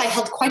a while, I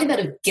held quite a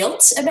bit of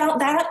guilt about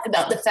that,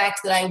 about the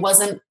fact that I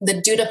wasn't the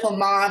dutiful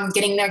mom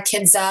getting their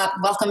kids up,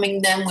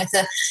 welcoming them with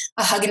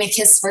a hug and a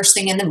kiss first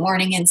thing in the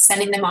morning and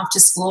sending them off to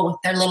school with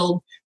their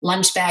little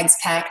lunch bags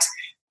packed.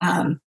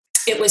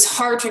 It was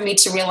hard for me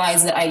to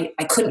realize that I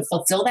couldn't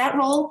fulfill that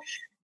role.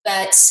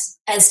 But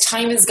as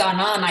time has gone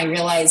on, I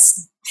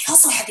realized I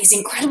also have these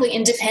incredibly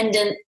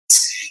independent,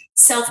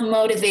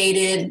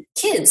 self-motivated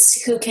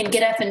kids who can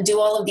get up and do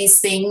all of these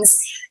things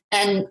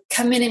and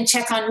come in and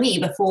check on me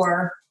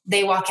before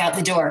they walk out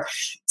the door.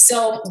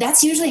 So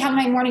that's usually how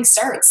my morning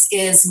starts,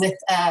 is with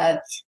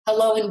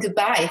hello and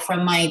goodbye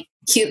from my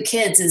cute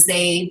kids as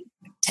they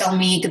tell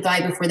me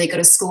goodbye before they go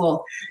to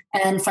school.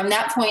 And from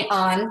that point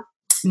on,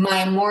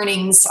 my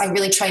mornings, I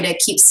really try to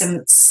keep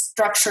some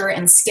structure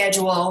and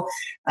schedule,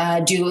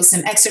 do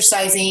some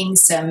exercising,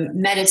 some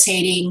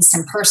meditating,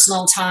 some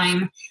personal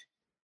time.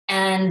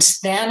 And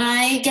then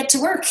I get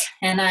to work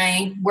and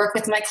I work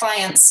with my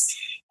clients.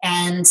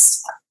 And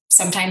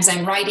sometimes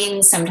I'm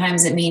writing,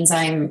 sometimes it means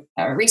I'm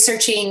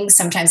researching,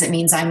 sometimes it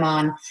means I'm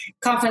on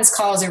conference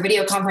calls or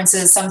video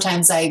conferences,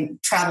 sometimes I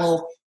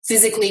travel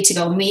physically to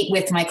go meet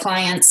with my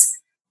clients.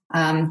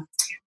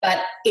 But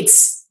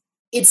it's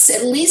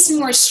at least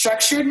more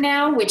structured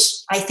now, which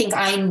I think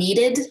I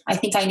needed. I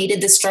think I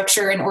needed the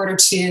structure in order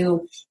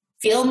to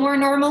feel more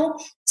normal.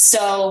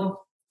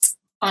 So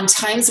on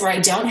times where I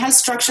don't have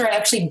structure, I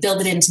actually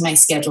build it into my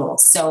schedule.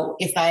 So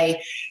if I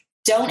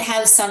don't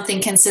have something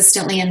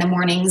consistently in the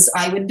mornings,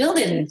 I would build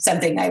in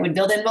something. I would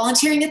build in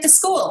volunteering at the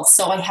school.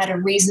 So I had a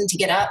reason to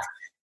get up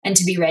and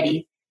to be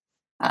ready,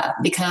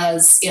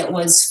 because it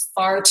was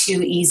far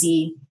too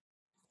easy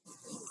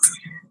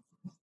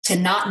to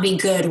not be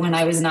good when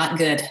I was not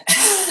good.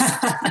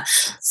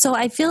 So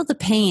I feel the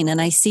pain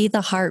and I see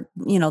the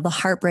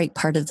heartbreak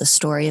part of the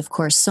story. Of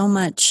course, so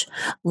much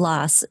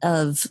loss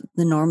of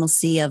the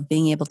normalcy of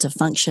being able to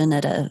function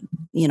at a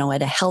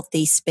at a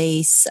healthy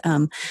space,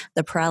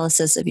 the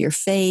paralysis of your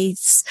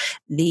faiths,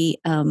 the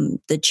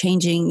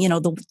changing,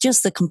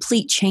 just the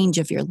complete change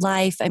of your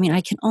life. I mean,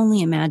 I can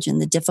only imagine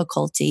the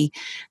difficulty,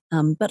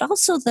 but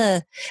also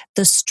the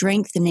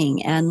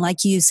strengthening. And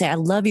like you say, I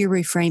love your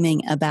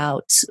reframing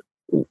about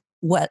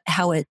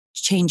how it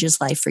changes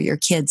life for your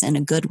kids in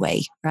a good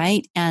way,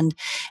 right? And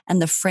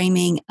the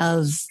framing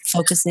of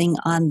focusing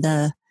on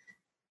the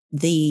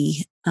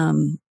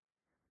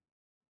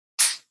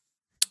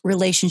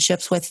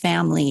relationships with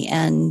family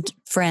and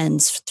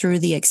friends through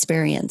the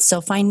experience. So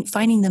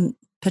finding the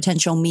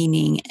potential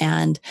meaning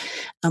and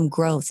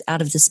growth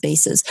out of the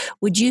spaces.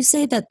 Would you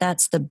say that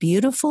that's the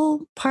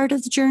beautiful part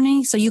of the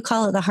journey? So you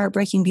call it the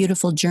heartbreaking,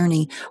 beautiful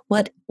journey.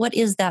 What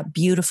is that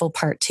beautiful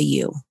part to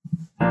you?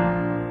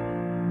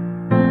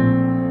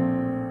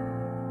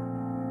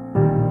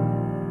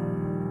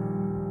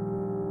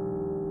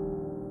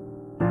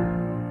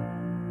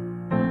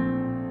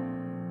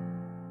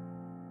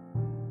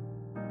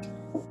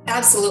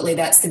 Absolutely,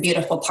 that's the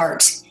beautiful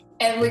part.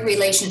 Every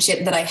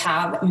relationship that I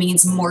have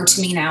means more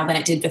to me now than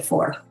it did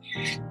before.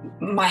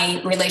 My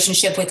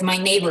relationship with my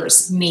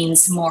neighbors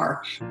means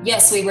more.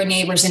 Yes, we were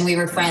neighbors and we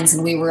were friends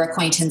and we were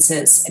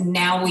acquaintances. And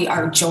now we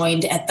are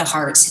joined at the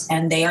heart,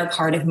 and they are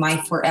part of my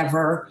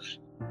forever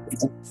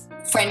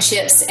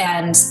friendships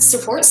and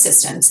support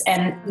systems.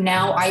 And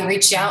now I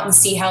reach out and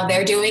see how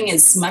they're doing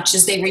as much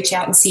as they reach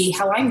out and see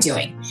how I'm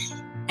doing.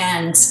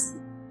 And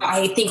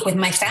I think with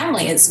my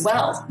family as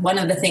well, one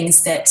of the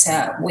things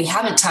that we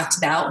haven't talked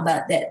about,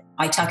 but that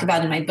I talk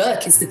about in my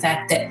book, is the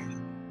fact that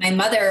my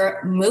mother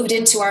moved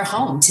into our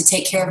home to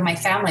take care of my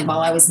family while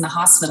I was in the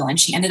hospital. And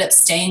she ended up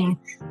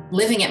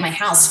living at my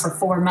house for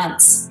 4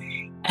 months.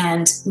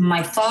 And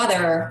my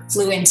father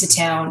flew into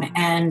town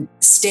and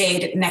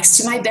stayed next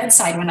to my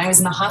bedside when I was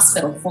in the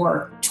hospital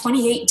for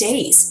 28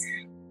 days.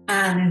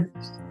 And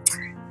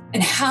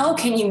how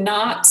can you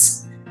not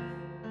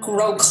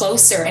grow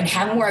closer and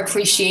have more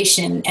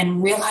appreciation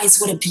and realize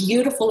what a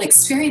beautiful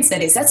experience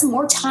that is? That's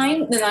more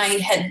time than I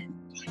had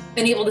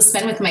been able to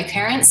spend with my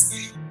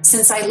parents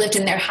since I lived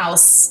in their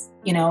house,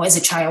 as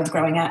a child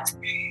growing up.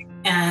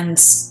 And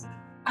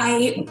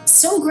I'm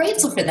so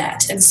grateful for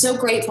that, and so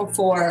grateful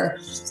for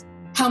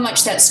how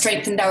much that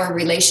strengthened our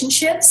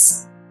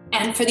relationships,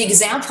 and for the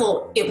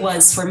example it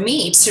was for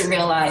me to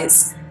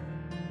realize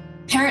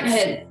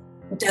parenthood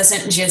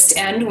doesn't just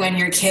end when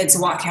your kids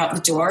walk out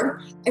the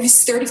door. I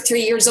was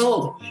 33 years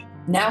old.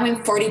 Now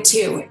I'm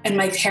 42, and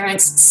my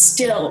parents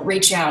still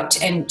reach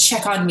out and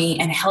check on me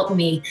and help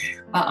me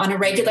on a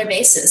regular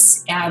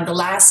basis. And the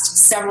last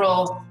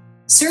several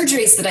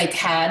surgeries that I've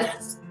had,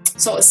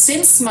 so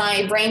since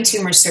my brain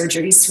tumor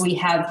surgeries, we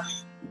have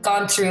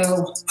gone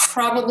through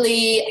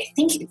probably, I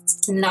think,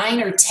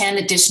 9 or 10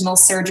 additional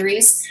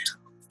surgeries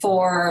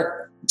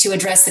to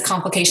address the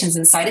complications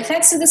and side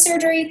effects of the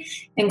surgery,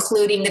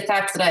 including the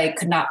fact that I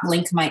could not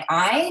blink my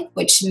eye,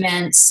 which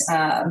meant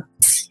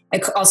I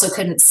also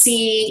couldn't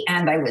see,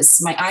 and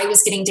my eye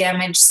was getting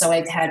damaged. So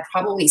I've had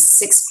probably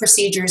 6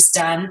 procedures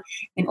done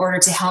in order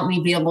to help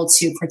me be able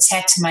to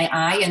protect my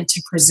eye and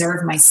to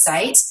preserve my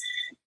sight.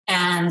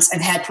 And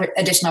I've had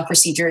additional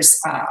procedures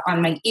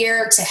on my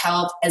ear to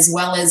help, as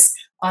well as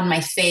on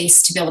my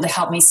face to be able to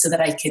help me so that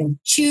I can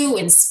chew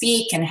and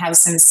speak and have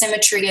some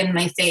symmetry in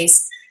my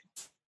face.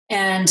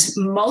 And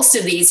most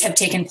of these have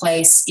taken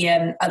place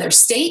in other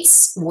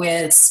states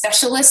with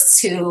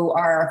specialists who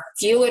are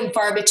few and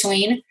far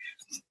between.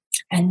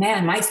 And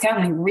man, my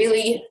family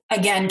really,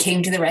 again,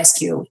 came to the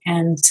rescue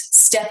and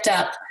stepped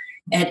up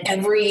at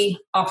every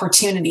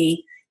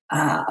opportunity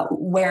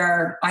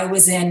where I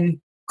was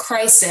in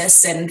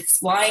crisis and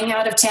flying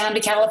out of town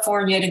to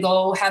California to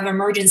go have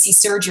emergency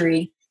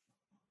surgery.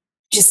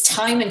 Just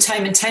time and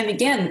time and time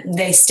again,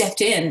 they stepped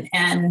in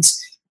and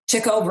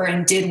took over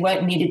and did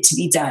what needed to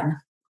be done.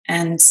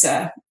 And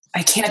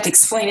I can't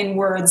explain in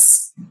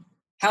words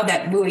how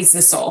that buoys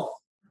the soul.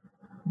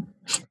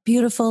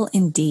 Beautiful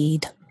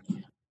indeed.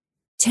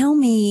 Tell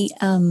me,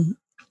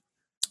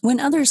 when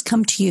others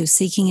come to you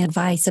seeking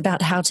advice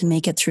about how to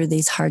make it through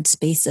these hard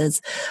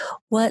spaces,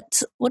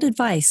 what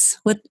advice?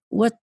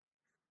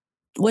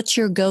 What's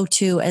your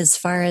go-to as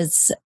far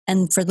as,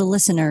 and for the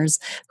listeners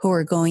who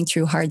are going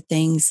through hard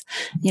things?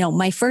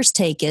 My first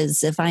take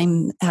is, if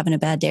I'm having a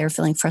bad day or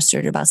feeling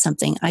frustrated about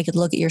something, I could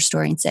look at your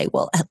story and say,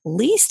 well, at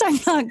least I'm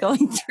not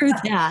going through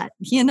that,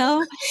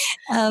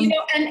 And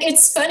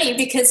it's funny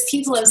because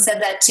people have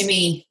said that to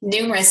me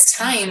numerous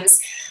times,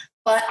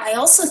 but I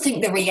also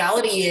think the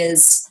reality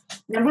is,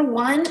 number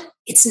one,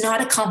 it's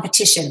not a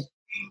competition.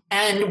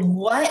 And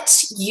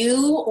what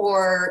you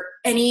or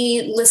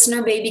any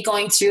listener may be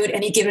going through at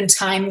any given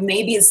time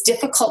may be as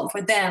difficult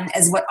for them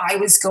as what I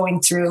was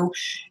going through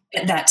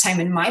at that time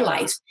in my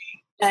life.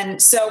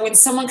 And so when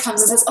someone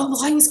comes and says, oh,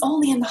 well, I was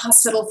only in the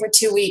hospital for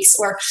 2 weeks,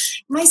 or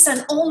my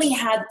son only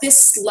had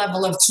this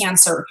level of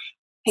cancer,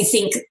 I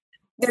think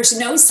there's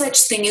no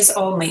such thing as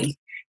only.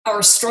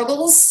 Our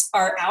struggles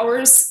are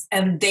ours,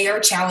 and they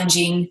are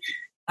challenging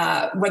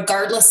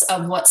regardless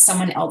of what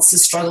someone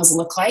else's struggles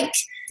look like.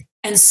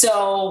 And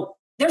so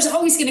there's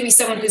always going to be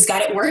someone who's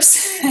got it worse.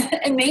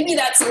 And maybe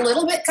that's a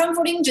little bit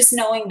comforting, just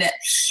knowing that,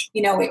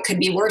 it could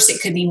be worse.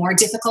 It could be more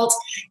difficult.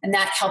 And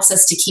that helps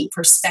us to keep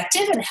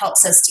perspective and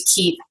helps us to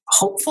keep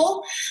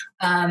hopeful.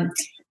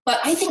 But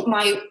I think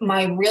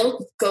my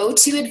real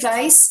go-to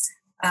advice,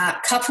 a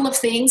couple of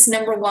things.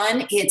 Number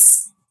one,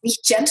 it's be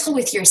gentle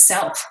with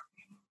yourself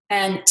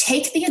and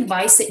take the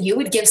advice that you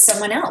would give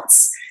someone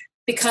else.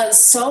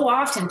 Because so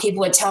often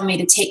people would tell me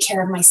to take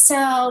care of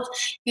myself,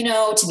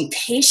 to be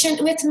patient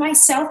with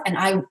myself. And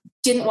I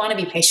didn't want to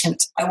be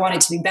patient. I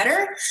wanted to be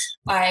better.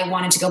 I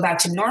wanted to go back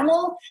to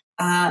normal.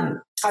 I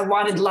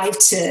wanted life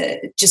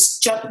to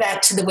just jump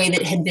back to the way that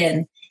it had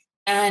been.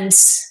 And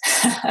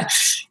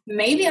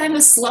maybe I'm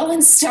a slow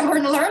and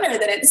stubborn learner,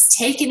 that it's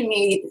taken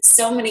me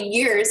so many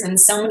years and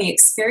so many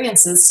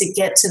experiences to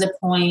get to the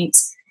point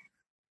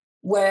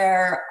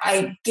where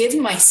I give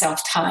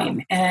myself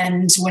time.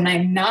 And when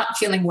I'm not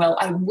feeling well,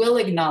 I will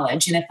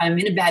acknowledge. And if I'm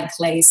in a bad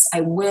place,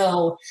 I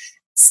will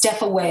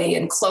step away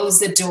and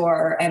close the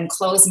door and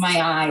close my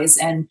eyes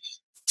and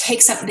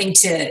take something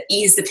to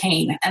ease the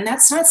pain. And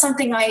that's not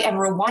something I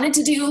ever wanted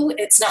to do.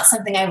 It's not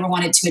something I ever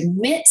wanted to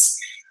admit.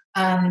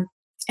 And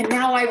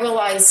now I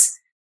realize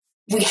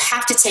we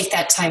have to take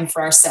that time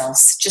for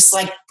ourselves, just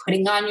like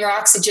putting on your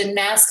oxygen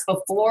mask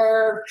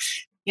before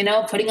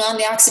putting on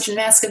the oxygen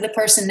mask of the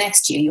person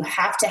next to you. You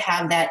have to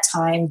have that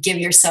time, give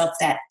yourself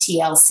that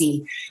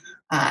TLC,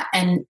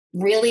 and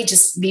really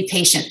just be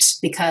patient,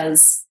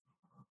 because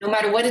no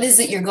matter what it is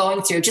that you're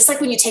going through, just like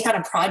when you take on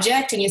a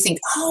project and you think,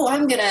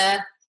 I'm going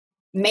to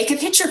make a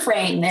picture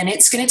frame and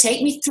it's going to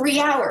take me 3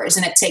 hours,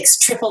 and it takes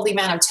triple the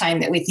amount of time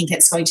that we think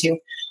it's going to.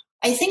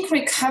 I think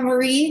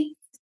recovery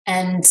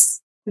and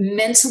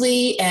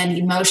mentally and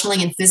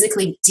emotionally and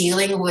physically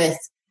dealing with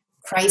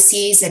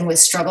crises and with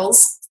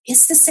struggles,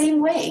 it's the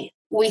same way.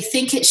 We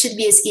think it should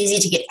be as easy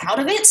to get out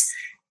of it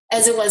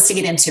as it was to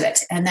get into it.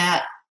 And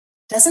that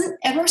doesn't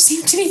ever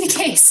seem to be the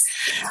case.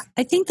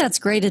 I think that's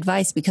great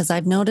advice, because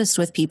I've noticed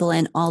with people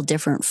in all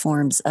different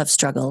forms of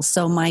struggle.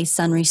 So my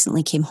son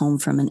recently came home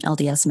from an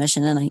LDS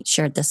mission, and I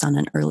shared this on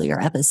an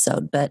earlier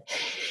episode, but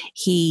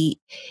he's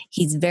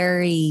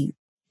very,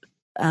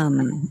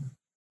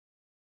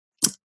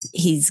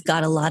 he's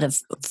got a lot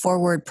of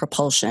forward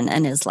propulsion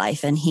in his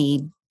life, and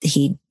he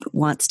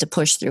wants to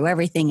push through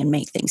everything and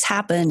make things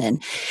happen.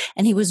 And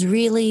he was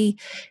really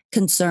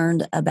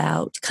concerned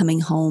about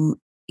coming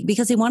home,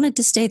 because he wanted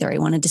to stay there. He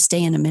wanted to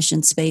stay in a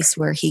mission space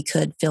where he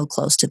could feel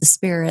close to the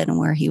Spirit and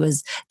where he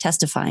was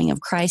testifying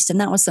of Christ.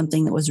 And that was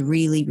something that was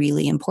really,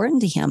 really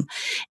important to him.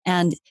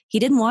 And he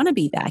didn't want to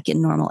be back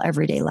in normal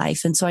everyday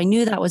life. And so I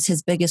knew that was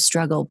his biggest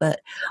struggle.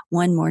 But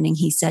one morning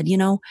he said,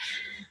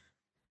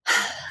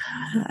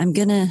 I'm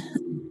going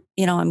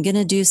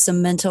to do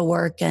some mental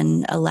work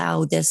and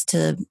allow this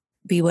to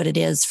be what it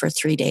is for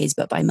 3 days,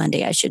 but by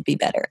Monday I should be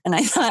better. And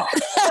I thought,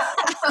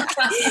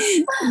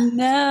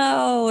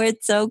 no,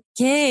 it's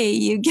okay.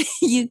 You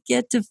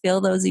get to feel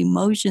those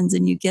emotions,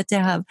 and you get to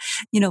have,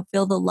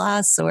 feel the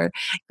loss or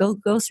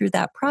go through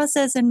that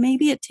process. And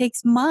maybe it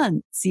takes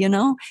months,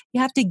 you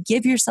have to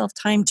give yourself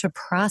time to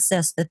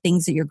process the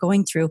things that you're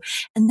going through.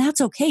 And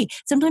that's okay.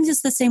 Sometimes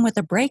it's the same with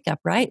a breakup,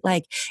 right?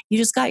 Like you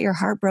just got your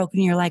heart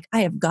broken. You're like,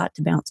 I have got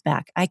to bounce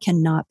back. I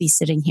cannot be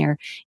sitting here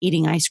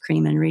eating ice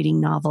cream and reading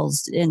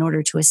novels in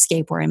order to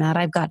escape where I'm at.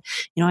 I've got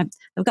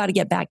to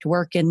get back to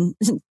work in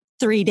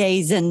 3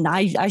 days, and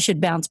I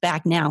should bounce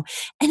back now.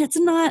 And it's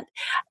not,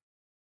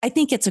 I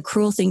think it's a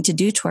cruel thing to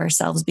do to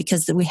ourselves,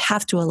 because we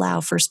have to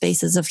allow for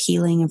spaces of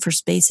healing and for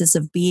spaces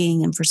of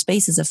being and for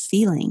spaces of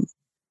feeling.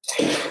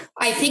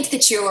 I think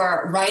that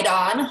you're right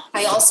on.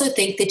 I also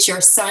think that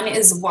your son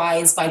is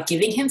wise by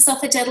giving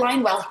himself a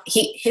deadline. Well,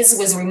 his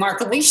was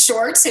remarkably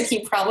short, so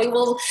he probably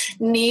will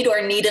need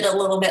it a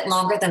little bit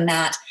longer than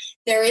that.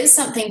 There is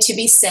something to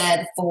be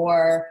said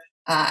for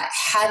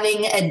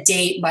having a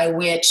date by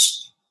which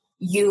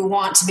you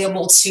want to be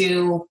able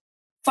to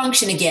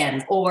function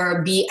again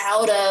or be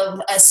out of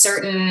a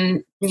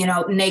certain,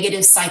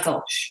 negative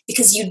cycle,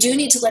 because you do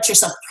need to let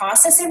yourself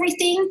process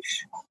everything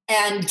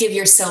and give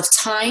yourself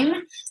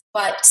time.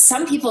 But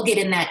some people get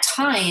in that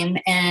time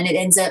and it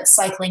ends up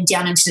cycling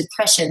down into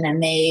depression,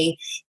 and they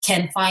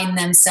can find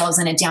themselves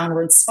in a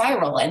downward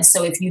spiral. And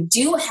so if you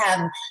do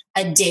have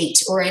a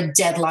date or a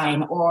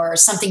deadline or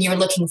something you're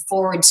looking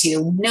forward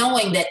to,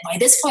 knowing that by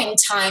this point in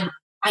time,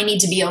 I need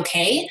to be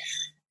okay,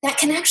 that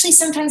can actually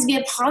sometimes be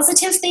a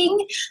positive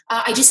thing.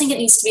 I just think it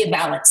needs to be a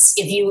balance.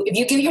 If you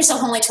give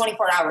yourself only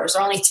 24 hours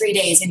or only 3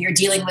 days and you're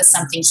dealing with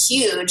something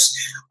huge,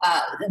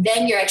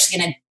 then you're actually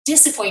going to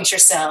disappoint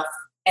yourself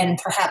and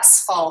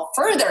perhaps fall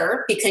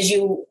further because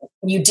you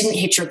didn't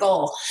hit your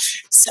goal.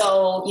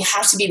 So you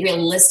have to be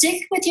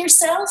realistic with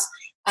yourself.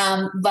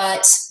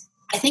 But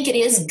I think it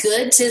is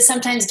good to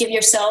sometimes give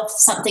yourself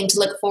something to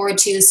look forward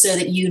to, so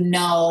that you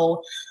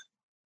know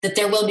that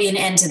there will be an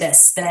end to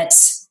this, that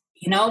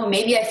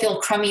maybe I feel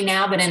crummy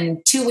now, but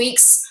in 2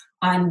 weeks,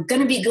 I'm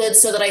going to be good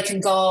so that I can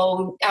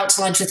go out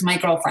to lunch with my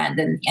girlfriend,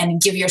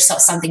 and give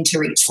yourself something to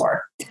reach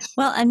for.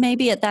 Well, and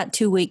maybe at that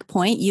 2 week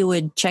point, you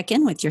would check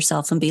in with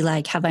yourself and be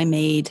like, have I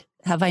made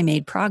have I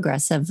made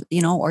progress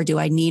or do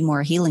I need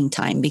more healing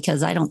time?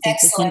 Because I don't think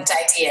excellent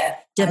idea.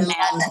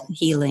 Demand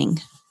healing.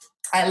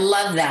 I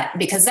love that,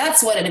 because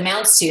that's what it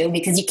amounts to,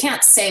 because you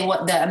can't say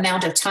what the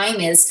amount of time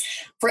is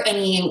for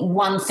any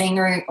one thing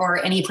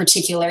or any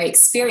particular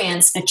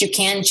experience, but you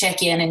can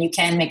check in and you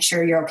can make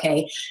sure you're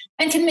okay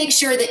and can make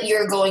sure that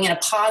you're going in a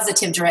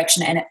positive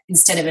direction and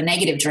instead of a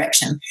negative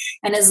direction.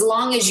 And as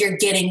long as you're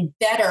getting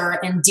better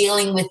and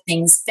dealing with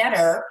things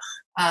better,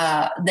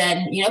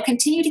 then,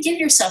 continue to give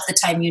yourself the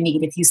time you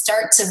need. If you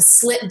start to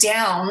slip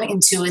down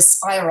into a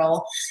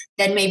spiral,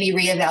 then maybe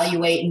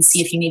reevaluate and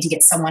see if you need to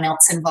get someone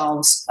else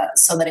involved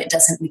so that it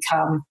doesn't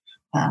become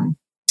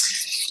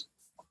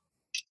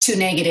too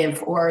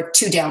negative or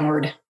too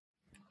downward.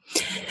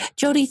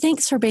 Jody,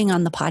 thanks for being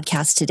on the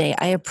podcast today.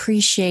 I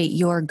appreciate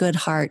your good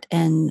heart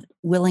and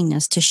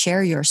willingness to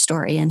share your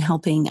story and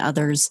helping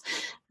others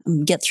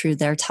get through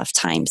their tough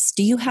times.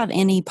 Do you have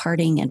any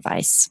parting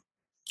advice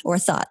or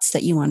thoughts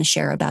that you want to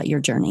share about your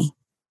journey?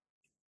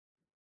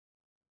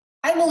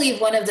 I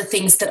believe one of the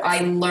things that I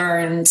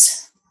learned,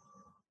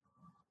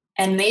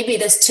 and maybe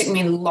this took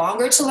me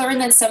longer to learn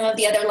than some of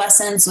the other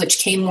lessons, which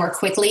came more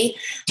quickly,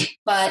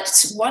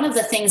 but one of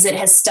the things that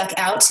has stuck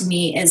out to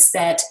me is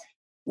that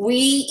we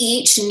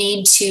each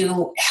need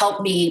to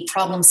help be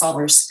problem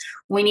solvers.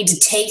 We need to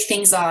take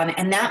things on,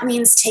 and that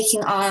means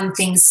taking on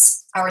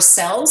things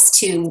ourselves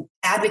to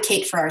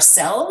advocate for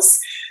ourselves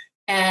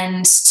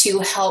and to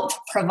help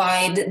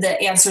provide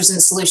the answers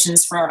and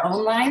solutions for our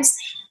own lives,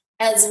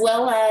 as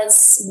well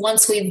as,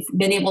 once we've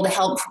been able to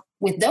help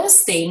with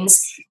those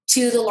things,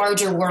 to the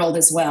larger world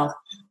as well.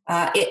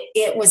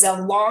 It was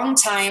a long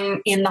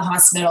time in the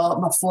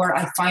hospital before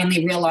I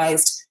finally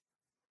realized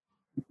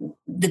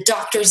the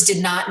doctors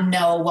did not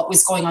know what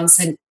was going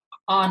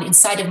on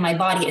inside of my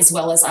body as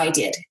well as I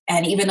did.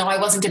 And even though I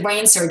wasn't a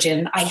brain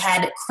surgeon, I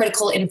had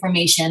critical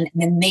information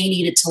and they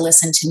needed to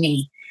listen to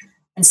me.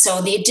 And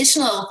so the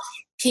additional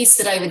piece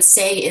that I would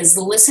say is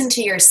listen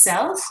to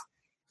yourself,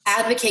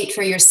 advocate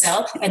for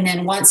yourself, and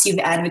then once you've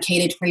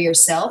advocated for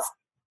yourself,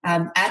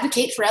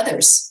 advocate for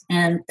others.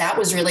 And that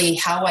was really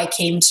how I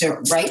came to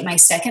write my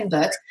second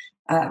book,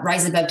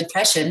 Rise Above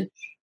Depression,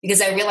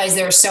 because I realized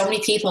there were so many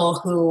people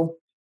who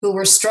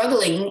were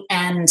struggling,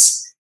 and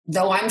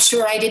though I'm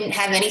sure I didn't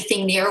have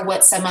anything near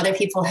what some other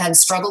people had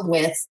struggled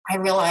with, I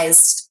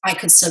realized I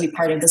could still be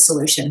part of the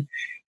solution,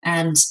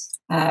 and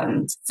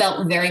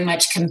felt very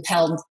much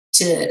compelled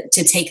to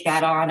take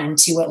that on and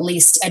to at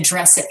least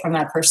address it from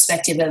a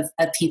perspective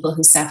of people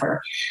who suffer.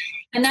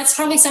 And that's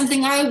probably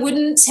something I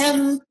wouldn't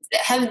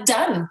have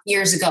done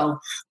years ago.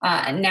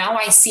 Now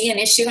I see an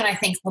issue and I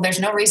think, well, there's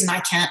no reason I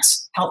can't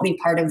help be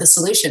part of the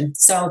solution.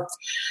 So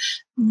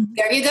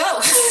there you go.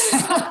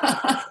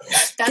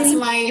 That's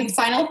my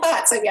final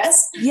thoughts, I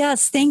guess.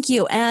 Yes, thank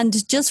you.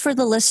 And just for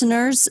the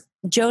listeners,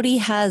 Jody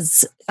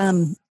has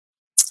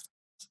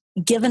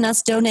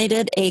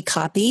donated a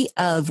copy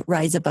of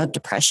Rise Above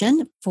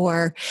Depression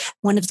for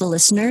one of the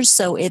listeners.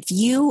 So if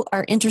you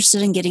are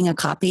interested in getting a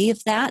copy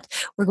of that,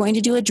 we're going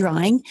to do a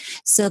drawing.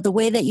 So the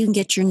way that you can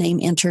get your name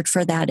entered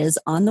for that is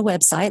on the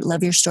website,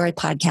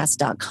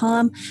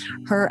 loveyourstorypodcast.com.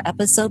 Her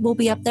episode will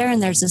be up there,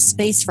 and there's a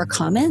space for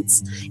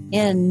comments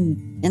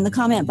in the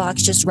comment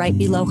box just right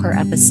below her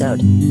episode.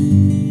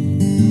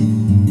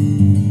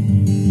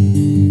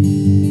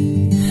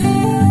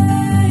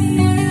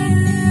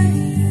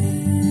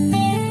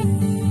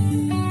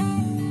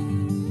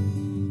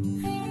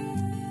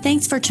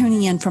 Thanks for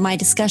tuning in for my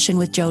discussion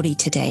with Jody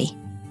today.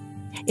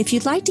 If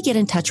you'd like to get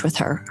in touch with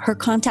her, her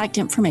contact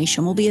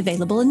information will be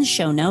available in the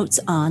show notes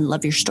on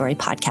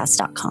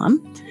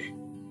loveyourstorypodcast.com.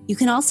 You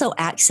can also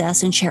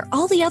access and share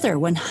all the other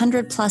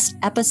 100 plus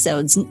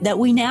episodes that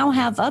we now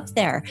have up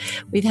there.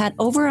 We've had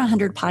over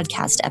 100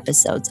 podcast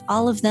episodes,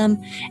 all of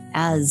them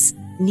as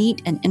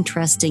neat and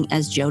interesting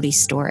as Jody's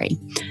story.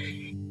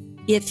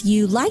 If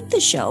you like the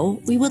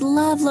show, we would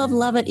love, love,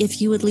 love it if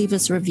you would leave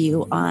us a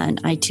review on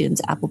iTunes,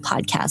 Apple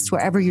Podcasts,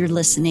 wherever you're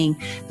listening.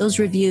 Those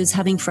reviews,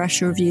 having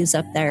fresh reviews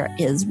up there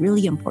is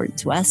really important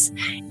to us.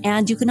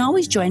 And you can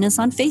always join us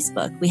on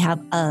Facebook. We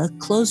have a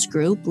closed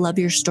group, Love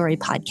Your Story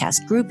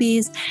Podcast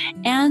Groupies,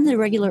 and the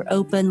regular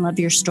open Love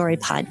Your Story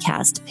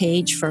Podcast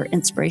page for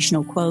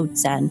inspirational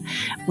quotes. And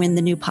when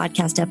the new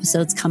podcast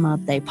episodes come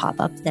up, they pop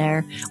up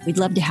there. We'd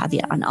love to have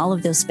you on all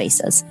of those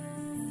spaces.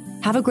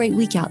 Have a great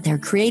week out there,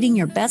 creating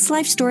your best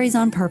life stories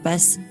on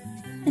purpose.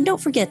 And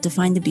don't forget to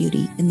find the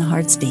beauty in the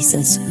hard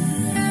spaces.